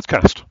you on the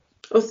podcast.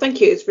 Oh,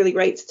 thank you. It's really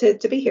great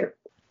to be here.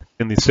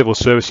 In the civil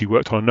service, you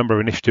worked on a number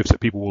of initiatives that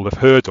people will have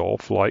heard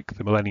of, like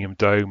the Millennium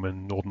Dome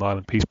and Northern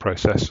Ireland Peace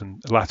Process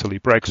and latterly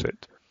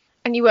Brexit.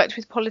 And you worked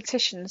with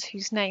politicians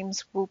whose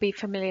names will be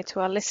familiar to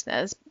our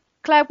listeners.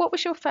 Claire, what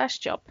was your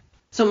first job?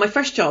 So my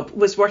first job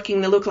was working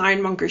in the local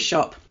ironmonger's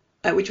shop,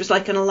 which was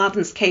like an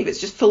Aladdin's cave.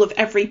 It's just full of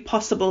every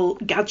possible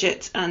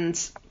gadget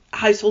and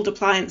household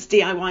appliance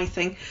DIY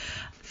thing,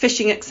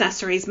 fishing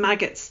accessories,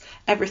 maggots,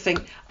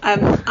 everything.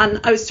 And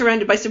I was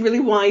surrounded by some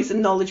really wise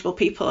and knowledgeable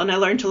people, and I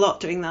learned a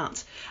lot doing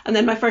that. And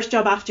then my first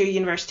job after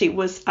university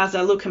was as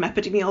a locum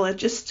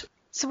epidemiologist.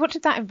 So what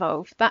did that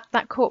involve?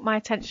 That caught my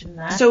attention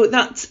there. So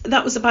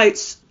that was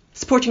about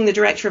supporting the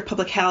Director of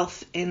Public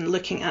Health in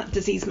looking at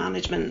disease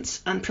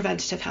management and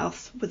preventative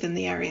health within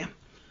the area.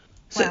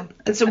 So Wow.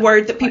 It's a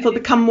word that people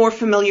become more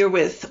familiar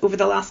with over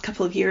the last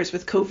couple of years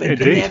with COVID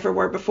than they ever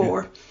were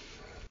before.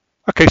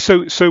 Okay,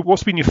 so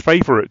what's been your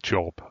favourite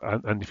job?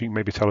 And if you can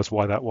maybe tell us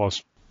why that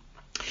was.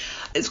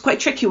 It's quite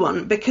a tricky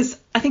one because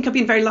I think I've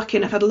been very lucky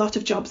and I've had a lot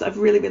of jobs that I've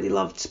really, really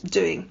loved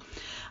doing.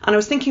 And I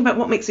was thinking about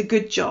what makes a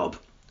good job.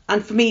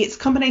 And for me, it's a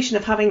combination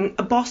of having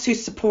a boss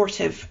who's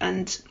supportive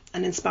and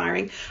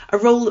inspiring, a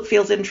role that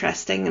feels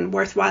interesting and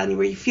worthwhile and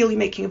where you feel you're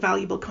making a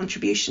valuable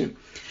contribution,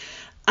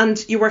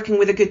 and you're working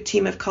with a good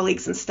team of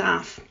colleagues and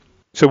staff.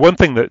 So one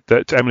thing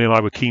that Emily and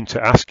I were keen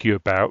to ask you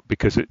about,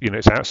 because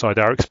it's outside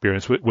our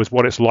experience, was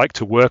what it's like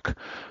to work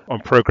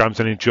on programmes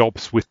and in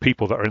jobs with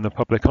people that are in the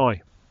public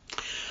eye.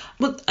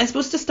 Well, I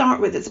suppose to start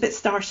with, it's a bit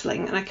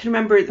startling. And I can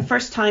remember the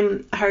first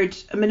time I heard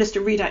a minister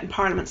read out in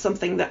Parliament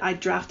something that I'd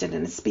drafted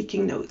in his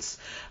speaking notes,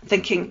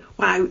 thinking,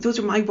 wow, those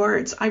are my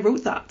words. I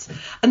wrote that.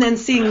 And then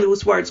seeing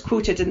those words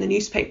quoted in the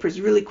newspaper is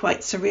really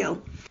quite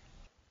surreal.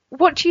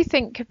 What do you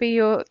think could be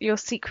your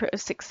secret of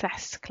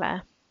success,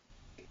 Claire?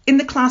 In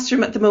the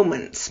classroom at the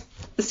moment,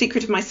 the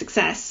secret of my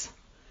success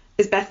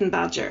is Beth and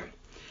Badger.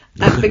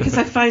 Because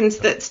I found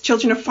that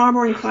children are far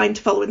more inclined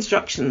to follow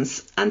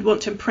instructions and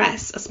want to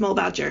impress a small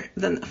badger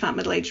than a fat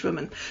middle-aged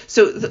woman.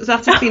 So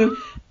that has been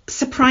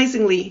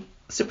surprisingly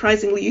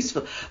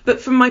useful.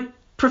 But from my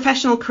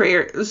professional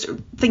career,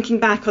 thinking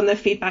back on the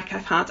feedback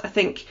I've had, I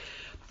think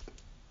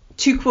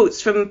two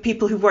quotes from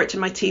people who've worked in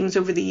my teams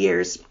over the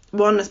years.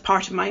 One, as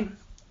part of my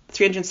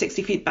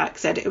 360 feedback,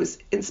 said it was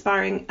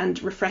inspiring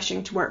and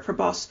refreshing to work for a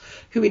boss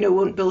who we know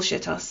won't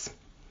bullshit us.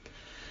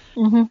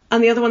 Mm-hmm.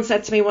 And the other one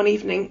said to me one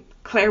evening,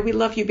 Claire, we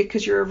love you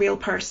because you're a real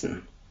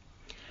person.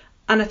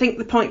 And I think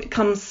the point that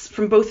comes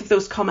from both of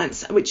those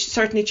comments, which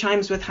certainly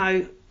chimes with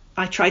how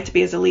I try to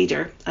be as a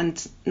leader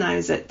and now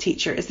as a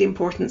teacher, is the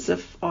importance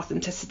of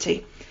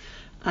authenticity.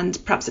 And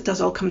perhaps it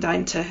does all come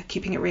down to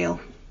keeping it real.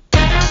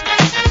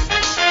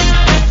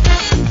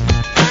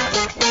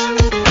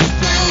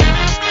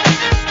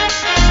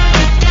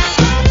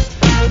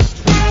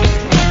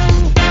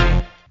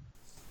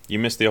 You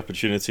missed the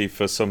opportunity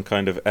for some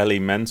kind of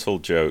elemental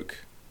joke,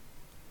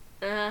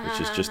 which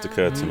has just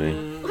occurred to me.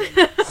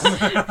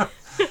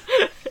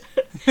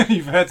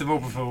 You've heard them all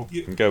before.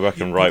 You can go back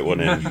and write one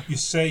in. You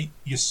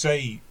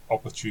say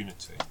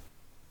opportunity.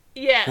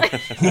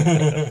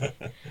 Yeah.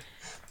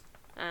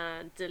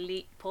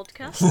 Delete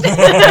podcast.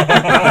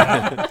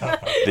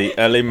 The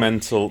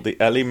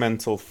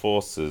elemental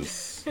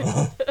forces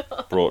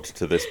brought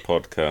to this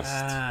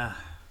podcast.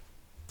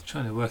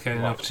 Trying to work out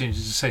an opportunity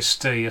to say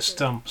stir your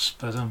stumps,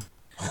 but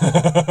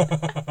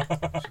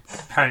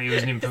apparently it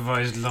was an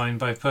improvised line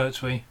by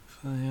Pertwee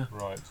for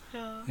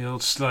the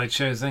old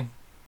slideshow thing.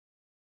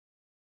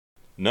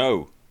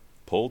 No,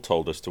 Paul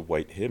told us to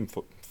wait him,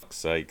 for fuck's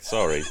sake.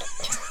 Sorry.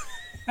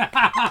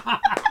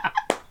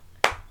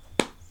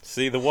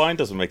 See, the wine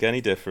doesn't make any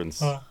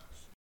difference. Oh,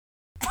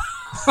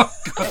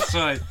 God,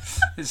 sorry.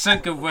 It's so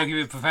good working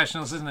with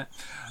professionals, isn't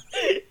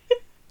it?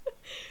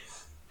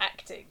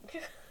 Acting.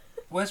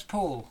 Where's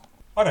Paul?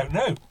 I don't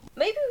know.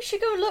 Maybe we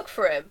should go look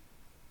for him.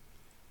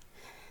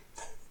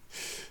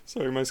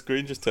 Sorry, my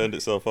screen just turned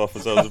itself off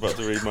as I was about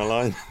to read my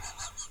line.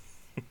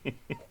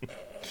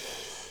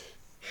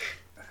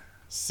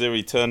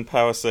 Siri, turn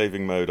power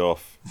saving mode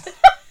off.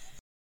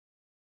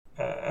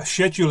 A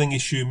scheduling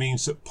issue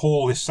means that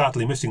Paul is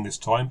sadly missing this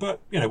time, but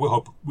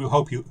we'll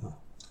hope you. I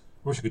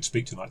wish I could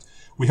speak tonight.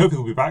 We hope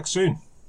he'll be back soon.